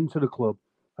players into the club,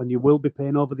 and you will be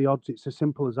paying over the odds. It's as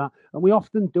simple as that. And we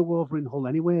often do over in Hull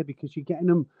anyway, because you're getting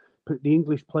them, the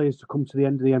English players to come to the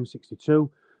end of the M62.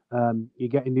 You're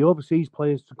getting the overseas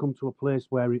players to come to a place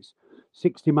where it's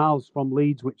 60 miles from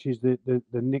Leeds, which is the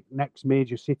next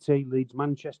major city, Leeds,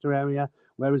 Manchester area,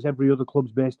 whereas every other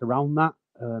club's based around that.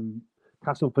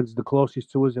 Castleford's the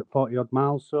closest to us at 40 odd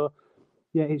miles. So,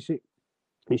 yeah,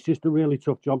 it's just a really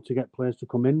tough job to get players to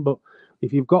come in. But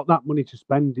if you've got that money to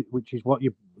spend, which is what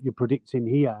you're predicting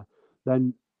here,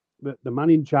 then the man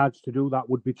in charge to do that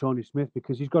would be Tony Smith,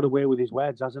 because he's got away with his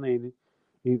words, hasn't he?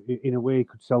 In a way, he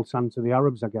could sell sand to the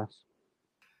Arabs, I guess.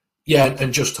 Yeah,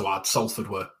 and just to add, Salford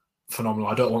were phenomenal.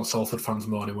 I don't want Salford fans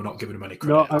moaning we're not giving them any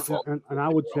credit. No, and I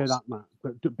would say that, Matt.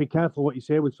 But be careful what you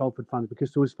say with Salford fans,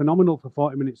 because there was phenomenal for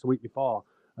 40 minutes the week before,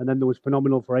 and then there was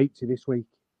phenomenal for 80 this week.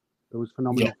 There was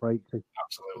phenomenal for 80.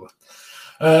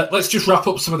 Absolutely. Let's just wrap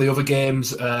up some of the other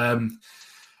games.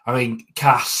 I mean,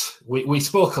 Cass, we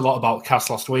spoke a lot about Cass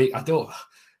last week.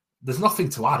 There's nothing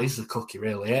to add, is the Cookie,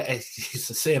 really? It's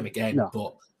the same again,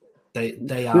 but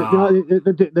they are...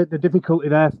 The difficulty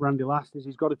there for Andy Last is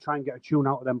he's got to try and get a tune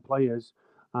out of them players,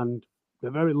 and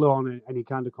they're very low on any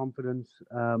kind of confidence.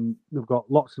 They've got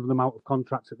lots of them out of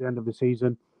contracts at the end of the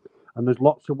season, and there's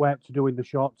lots of work to do in the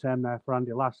short term there for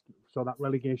Andy Last, so that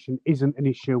relegation isn't an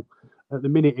issue. At the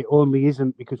minute, it only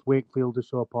isn't because Wakefield are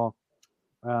so poor.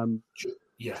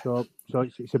 Yeah. So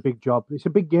it's a big job. It's a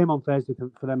big game on Thursday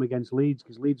for them against Leeds,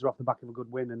 because Leeds are off the back of a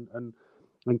good win,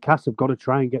 and Cass have got to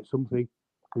try and get something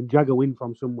and jag a win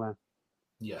from somewhere.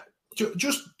 Yeah.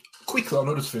 Just quickly on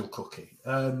Huddersfield, Cookie.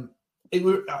 I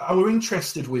were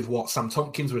interested with what Sam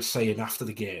Tompkins was saying after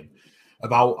the game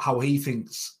about how he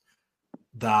thinks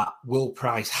that Will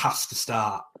Price has to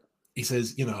start. He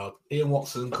says, Ian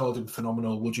Watson called him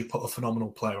phenomenal. Would you put a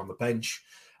phenomenal player on the bench?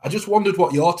 I just wondered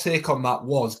what your take on that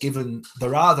was, given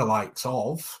there are the likes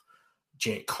of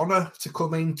Jake Connor to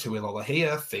come in, Tuil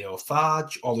Olahia, Theo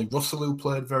Farge, Ollie Russell, who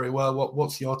played very well.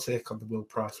 What's your take on the Will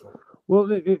Price one? Well,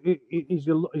 he's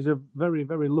a very,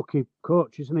 very lucky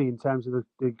coach, isn't he, in terms of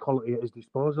the quality at his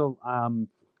disposal.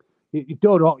 You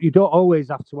don't always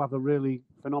have to have a really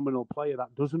phenomenal player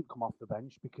that doesn't come off the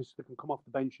bench, because they can come off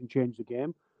the bench and change the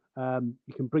game.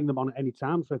 You can bring them on at any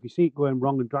time. So if you see it going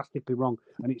wrong and drastically wrong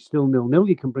and it's still 0-0,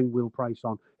 you can bring Will Price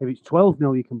on. If it's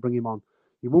 12-0, you can bring him on.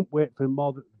 You won't wait for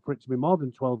it to be more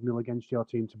than 12-0 against your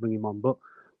team to bring him on. But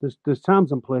there's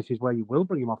times and places where you will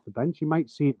bring him off the bench. You might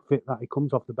see it fit that he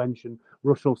comes off the bench and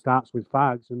Russell starts with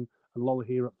Fags and Lola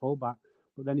here at fullback.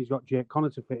 But then he's got Jake Connor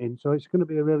to fit in. So it's going to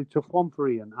be a really tough one for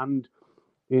Ian. And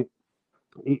it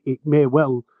may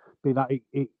well be that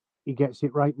he gets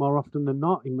it right more often than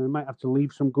not. He might have to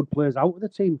leave some good players out of the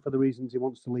team for the reasons he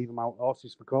wants to leave them out.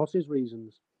 Horses for courses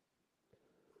reasons.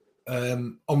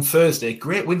 On Thursday,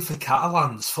 great win for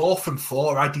Catalans, 4 from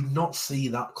 4. I did not see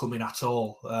that coming at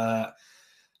all.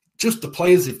 Just the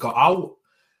players they've got out,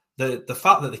 the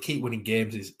fact that they keep winning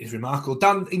games is remarkable.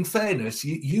 Dan, in fairness,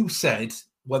 you said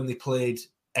when they played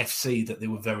FC that they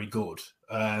were very good.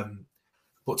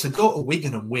 But to go to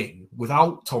Wigan and win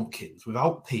without Tompkins,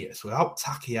 without Pierce, without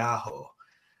Takiaho,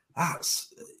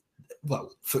 that's,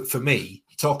 well, for me,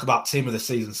 talk about team of the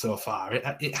season so far,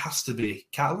 it has to be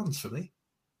Catalans for me.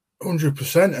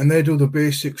 100%, and they do the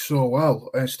basics so well.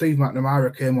 Steve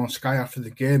McNamara came on Sky after the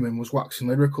game and was waxing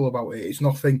lyrical about it. It's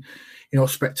nothing,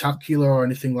 spectacular or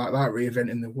anything like that,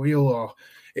 reinventing the wheel, or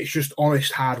it's just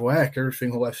honest hard work.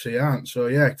 Everything Hull FC aren't. So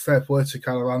yeah, fair play to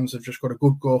Catalans. They've just got a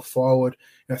good go forward.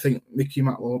 And I think Mickey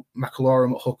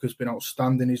McAlorum at hook has been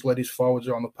outstanding. He's led his forwards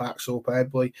around the park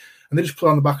superbly, and they just play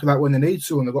on the back of that when they need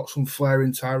to. And they've got some flair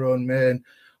in Tyrone Main,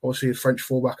 obviously a French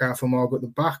fullback Arthur Morgan at the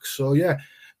back. So yeah,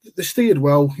 they steered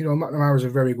well. McNamara's a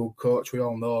very good coach. We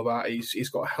all know that. He's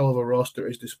got a hell of a roster at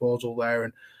his disposal there,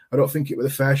 and I don't think it was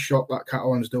the first shot that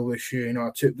Catalans do this year.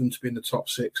 I tipped them to be in the top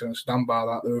 6, and I stand by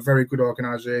that. They're a very good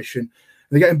organisation.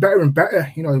 They're getting better and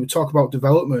better. We talk about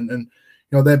development, and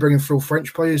they're bringing through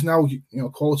French players now.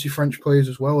 Quality French players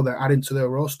as well. They're adding to their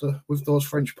roster with those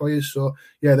French players. So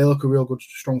yeah, they look a real good,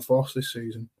 strong force this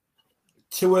season.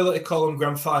 Too early to call them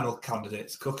grand final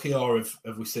candidates, Cookie, or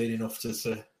have we seen enough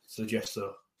to suggest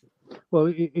so?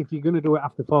 Well, if you're going to do it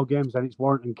after 4 games, then it's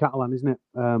Warrington Catalan, isn't it?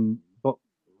 But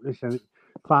listen,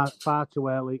 far too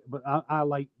early. But I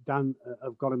like Dan.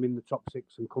 I've got him in the top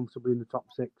 6 and comfortably in the top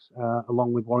 6,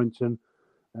 along with Warrington,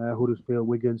 Huddersfield,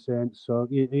 Wigan, Saints. So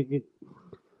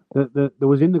there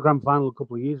was in the grand final a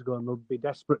couple of years ago, and they'll be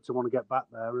desperate to want to get back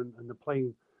there. And they're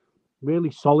playing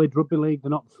really solid rugby league. They're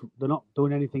not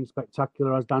doing anything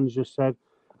spectacular, as Dan's just said.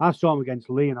 I saw them against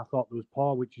Lee and I thought there was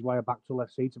poor, which is why I backed to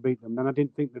FC to beat them. Then I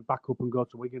didn't think they'd back up and go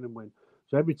to Wigan and win.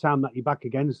 So every time that you back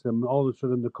against them, all of a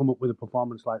sudden they come up with a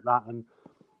performance like that. And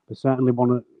they certainly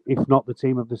want to, if not the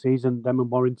team of the season, them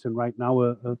and Warrington right now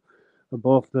are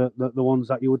both the ones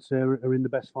that you would say are in the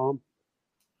best form.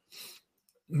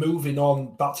 Moving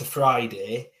on back to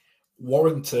Friday,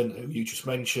 Warrington, who you just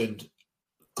mentioned,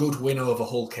 good win over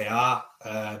Hull KR.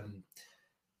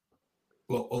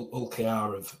 Hull KR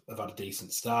have had a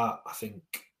decent start. I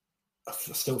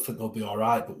still think they'll be all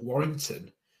right. But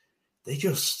Warrington, they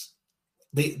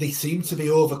seem to be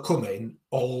overcoming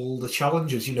all the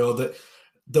challenges, that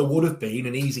there would have been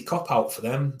an easy cop-out for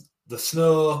them. The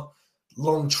snow,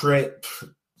 long trip,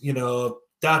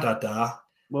 da-da-da.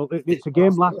 Well, it's a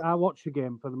game. I watched the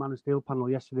game for the Man of Steel panel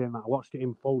yesterday, and I watched it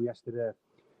in full yesterday.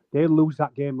 They lose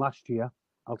that game last year.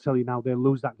 I'll tell you now, they'll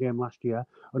lose that game last year.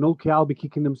 And Hull KR will be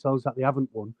kicking themselves that they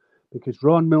haven't won, because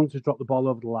Rowan Milnes has dropped the ball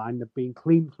over the line. They've been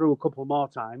cleaned through a couple more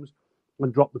times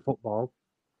and dropped the football.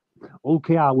 Hull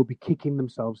KR will be kicking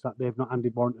themselves that they've not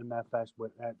handed Warrington their first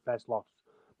loss,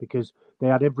 because they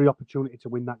had every opportunity to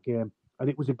win that game. And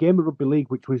it was a game of rugby league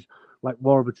which was like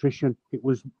war of attrition. It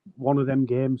was one of them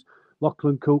games.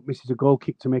 Lachlan Coote misses a goal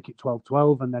kick to make it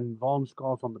 12-12, and then Vaughan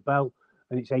scores on the bell,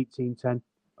 and it's 18-10.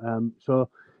 So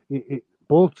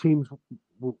both teams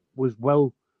was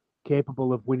well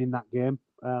capable of winning that game.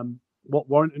 What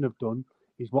Warrington have done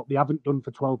is what they haven't done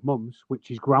for 12 months,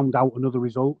 which is ground out another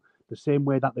result, the same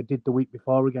way that they did the week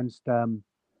before against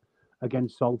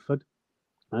Salford.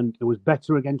 And it was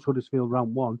better against Huddersfield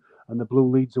round 1, and the Blue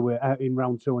Leeds away in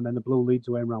round 2, and then the Blue Leeds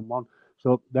away in round 1.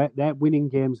 So they're winning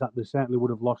games that they certainly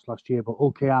would have lost last year, but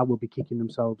Hull KR will be kicking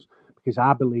themselves, because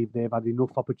I believe they've had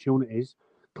enough opportunities,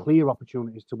 clear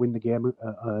opportunities, to win the game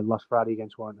last Friday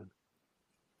against Warrington.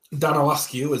 Dan, I'll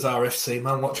ask you as our FC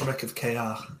man, what do you make of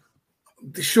KR?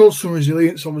 They showed some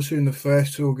resilience, obviously, in the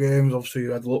first 2 games. Obviously,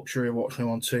 you had the luxury of watching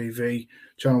them on TV,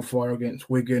 Channel 4 against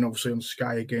Wigan, obviously on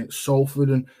Sky against Salford,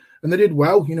 and they did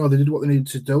well. They did what they needed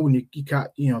to do, and you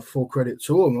can't, full credit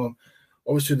to them.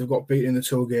 Obviously, they've got beaten in the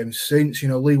 2 games since.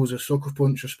 Lee was a sucker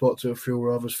punch. I spoke to a few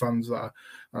Rovers fans that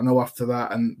I know after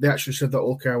that, and they actually said that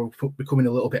Hull KR were becoming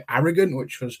a little bit arrogant,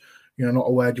 which was not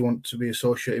a word you want to be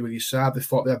associated with your side. They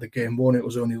thought they had the game won. It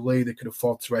was only Lee. They could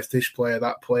afford to rest this player,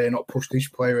 that player, not push this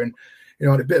player, and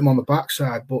it bit them on the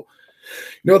backside. But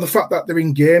the fact that they're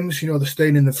in games, they're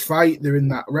staying in the fight, they're in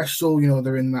that wrestle,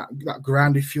 they're in that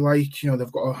grind, if you like.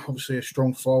 They've got obviously a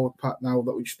strong forward pack now,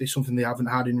 which is something they haven't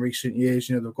had in recent years.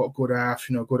 They've got good halves,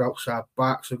 good outside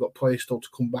backs. They've got players still to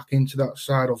come back into that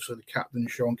side. Obviously, the captain,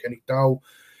 Sean Kenny-Dow.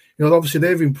 Obviously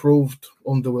they've improved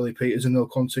under Willie Peters and they'll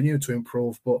continue to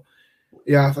improve. But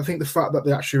yeah, I think the fact that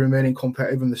they're actually remaining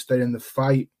competitive and they stay in the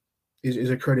fight is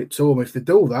a credit to them. If they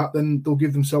do that, then they'll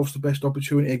give themselves the best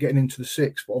opportunity of getting into the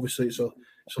six. But obviously it's a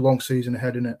long season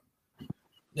ahead, isn't it?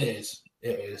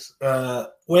 It is.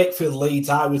 Wakefield Leeds,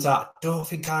 I was at. I don't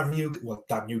think I knew. Well,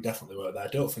 Dan, you definitely weren't there. I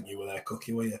don't think you were there,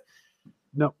 Cookie, were you?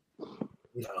 No.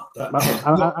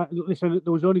 No. Listen,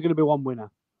 there was only going to be one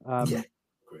winner. Yeah.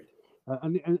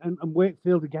 And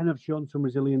Wakefield again have shown some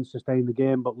resilience to stay in the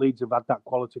game, but Leeds have had that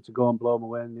quality to go and blow them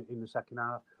away in the second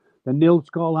half. The nil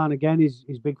scoreline again is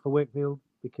big for Wakefield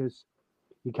because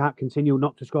you can't continue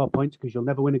not to score points because you'll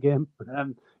never win a game.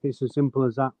 It's as simple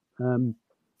as that.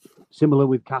 Similar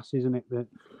with Cass, isn't it? That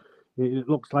it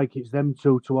looks like it's them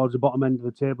two towards the bottom end of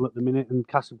the table at the minute, and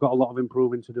Cass have got a lot of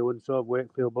improving to do, and so have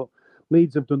Wakefield. But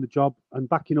Leeds have done the job, and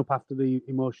backing up after the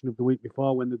emotion of the week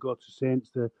before when they go to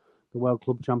Saints, the World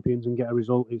Club Champions, and get a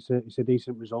result. It's a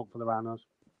decent result for the Rhinos.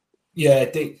 Yeah,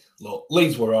 look,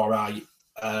 Leeds were all right.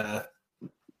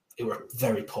 They were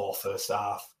very poor first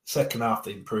half. Second half,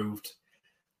 they improved.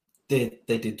 They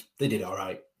did all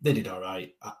right. They did all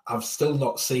right. I've still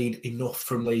not seen enough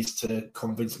from Leeds to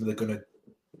convince me they're going to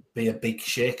be a big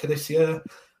shaker this year.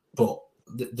 But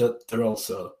they're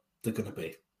going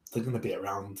to be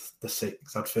around the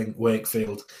six. I think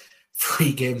Wakefield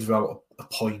 3 games without a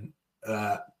point.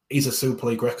 Is a Super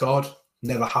League record.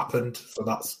 Never happened. So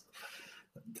that's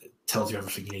tells you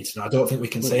everything you need to know. I don't think we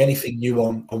can say anything new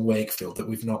on Wakefield that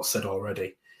we've not said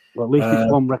already. Well, at least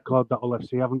it's one record that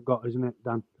LFC haven't got, isn't it,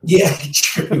 Dan? Yeah,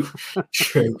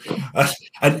 true.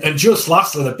 And just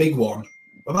lastly, the big one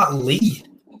about Lee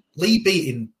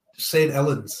beating St.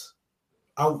 Helens.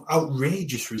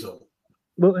 Outrageous result.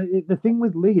 Well, the thing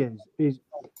with Lee is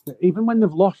even when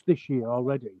they've lost this year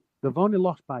already, they've only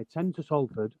lost by 10 to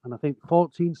Salford and I think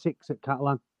 14-6 at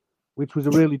Catalan, which was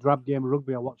a really drab game of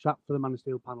rugby. I watched that for the Man of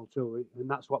Steel panel too, and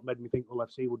that's what made me think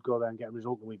FC would go there and get a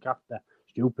result the week after,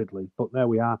 stupidly. But there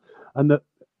we are. And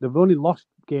they've only lost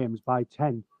games by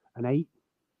 10 and 8,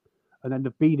 and then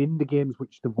they've been in the games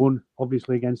which they've won,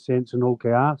 obviously against Saints and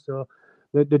OKR. So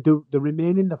they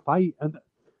remain in the fight, and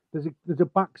there's a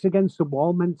backs against the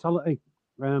wall mentality.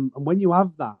 And when you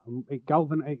have that,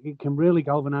 it can really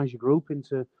galvanise your group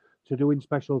into doing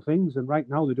special things. And right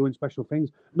now they're doing special things,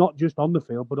 not just on the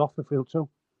field, but off the field too.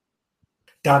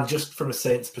 Dan, just from a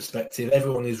Saints perspective,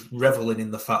 everyone is reveling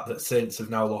in the fact that Saints have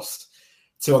now lost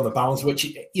 2 on the bounce,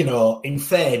 which, in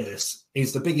fairness,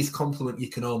 is the biggest compliment you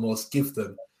can almost give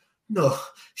them. No,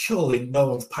 surely no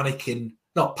one's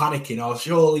not panicking, or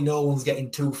surely no one's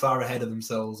getting too far ahead of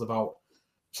themselves about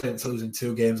Saints losing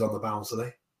 2 games on the bounce, are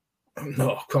they?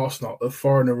 No, of course not. They're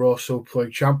 4 in a row Super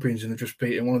League champions, and they're just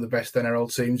beating one of the best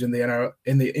NRL teams in the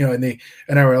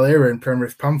NRL era in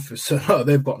Penrith Panthers. So no,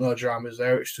 they've got no dramas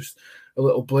there. It's just a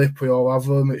little blip. We all have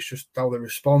them. It's just how they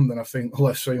respond, and I think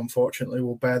LFC unfortunately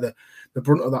will bear the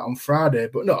brunt of that on Friday.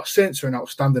 But no, Saints are an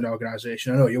outstanding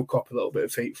organisation. I know you'll cop a little bit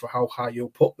of heat for how high you'll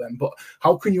put them, but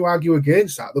how can you argue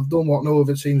against that? They've done what no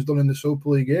other team's done in the Super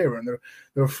League era, and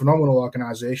they're a phenomenal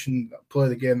organisation that play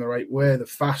the game the right way. They're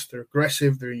fast, they're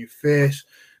aggressive, they're in your face.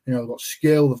 They've got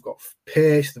skill, they've got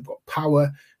pace, they've got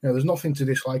power. There's nothing to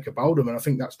dislike about them, and I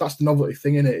think that's the novelty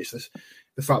thing in it. It's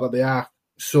the fact that they are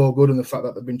so good, and the fact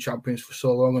that they've been champions for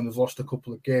so long and they've lost a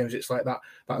couple of games. It's like that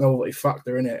novelty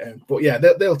factor in it. But yeah,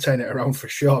 they'll turn it around for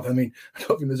sure. I mean, I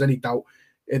don't think there's any doubt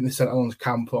in the St. Helens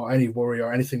camp or any worry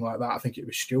or anything like that. I think it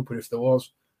was stupid if there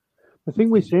was. The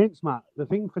thing with Saints, Matt, the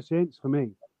thing for Saints for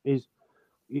me is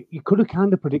you could have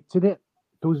kind of predicted it.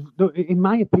 In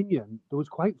my opinion, they was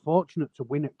quite fortunate to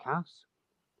win at Cass.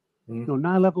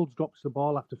 Niall Levels drops the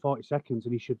ball after 40 seconds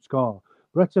and he should score.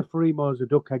 Bretta Farimo's a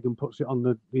duck egg and puts his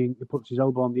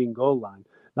elbow on the in-goal line.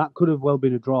 That could have well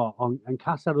been a draw, and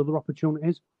Cass had other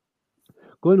opportunities.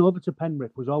 Going over to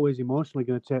Penrith was always emotionally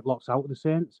going to take lots out of the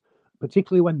Saints,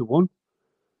 particularly when they won.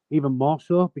 Even more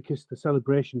so because the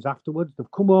celebrations afterwards,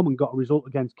 they've come home and got a result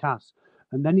against Cass,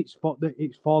 and then it's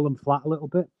fallen flat a little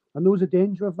bit. And there was a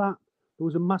danger of that. There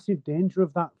was a massive danger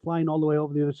of that flying all the way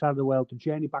over the other side of the world. The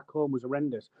journey back home was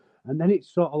horrendous. And then it's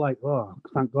sort of like, oh,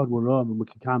 thank God we're home and we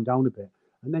can calm down a bit.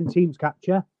 And then teams catch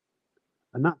you.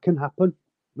 And that can happen.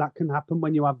 That can happen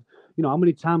when you have You know, how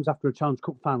many times after a Challenge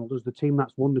Cup final does the team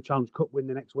that's won the Challenge Cup win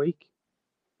the next week?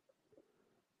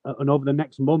 And over the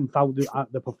next month, how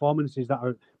the performances that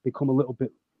are become a little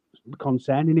bit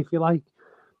concerning, if you like.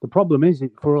 The problem is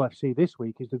for LFC this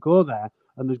week is to go there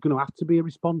and there's going to have to be a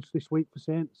response this week for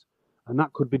Saints, and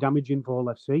that could be damaging for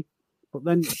LFC. But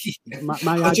then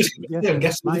my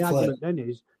argument then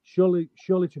is surely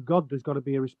to God there's got to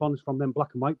be a response from them black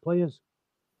and white players.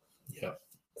 Yeah,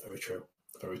 very true.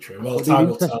 Very true. Well, it'll be an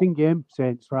interesting game,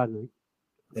 Saints Friday.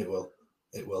 It will.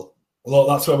 Well,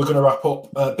 that's where we're going to wrap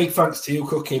up. Big thanks to you,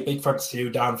 Cookie. Big thanks to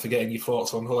you, Dan, for getting your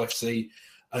thoughts on Hull FC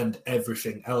and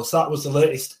everything else. That was the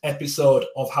latest episode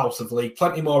of House of League.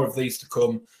 Plenty more of these to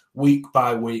come week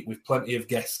by week with plenty of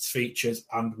guests, features,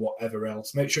 and whatever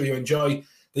else. Make sure you enjoy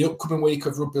the upcoming week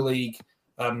of Rugby League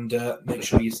and make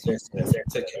sure you stay safe.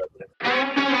 Take care of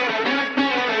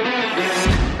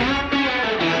it.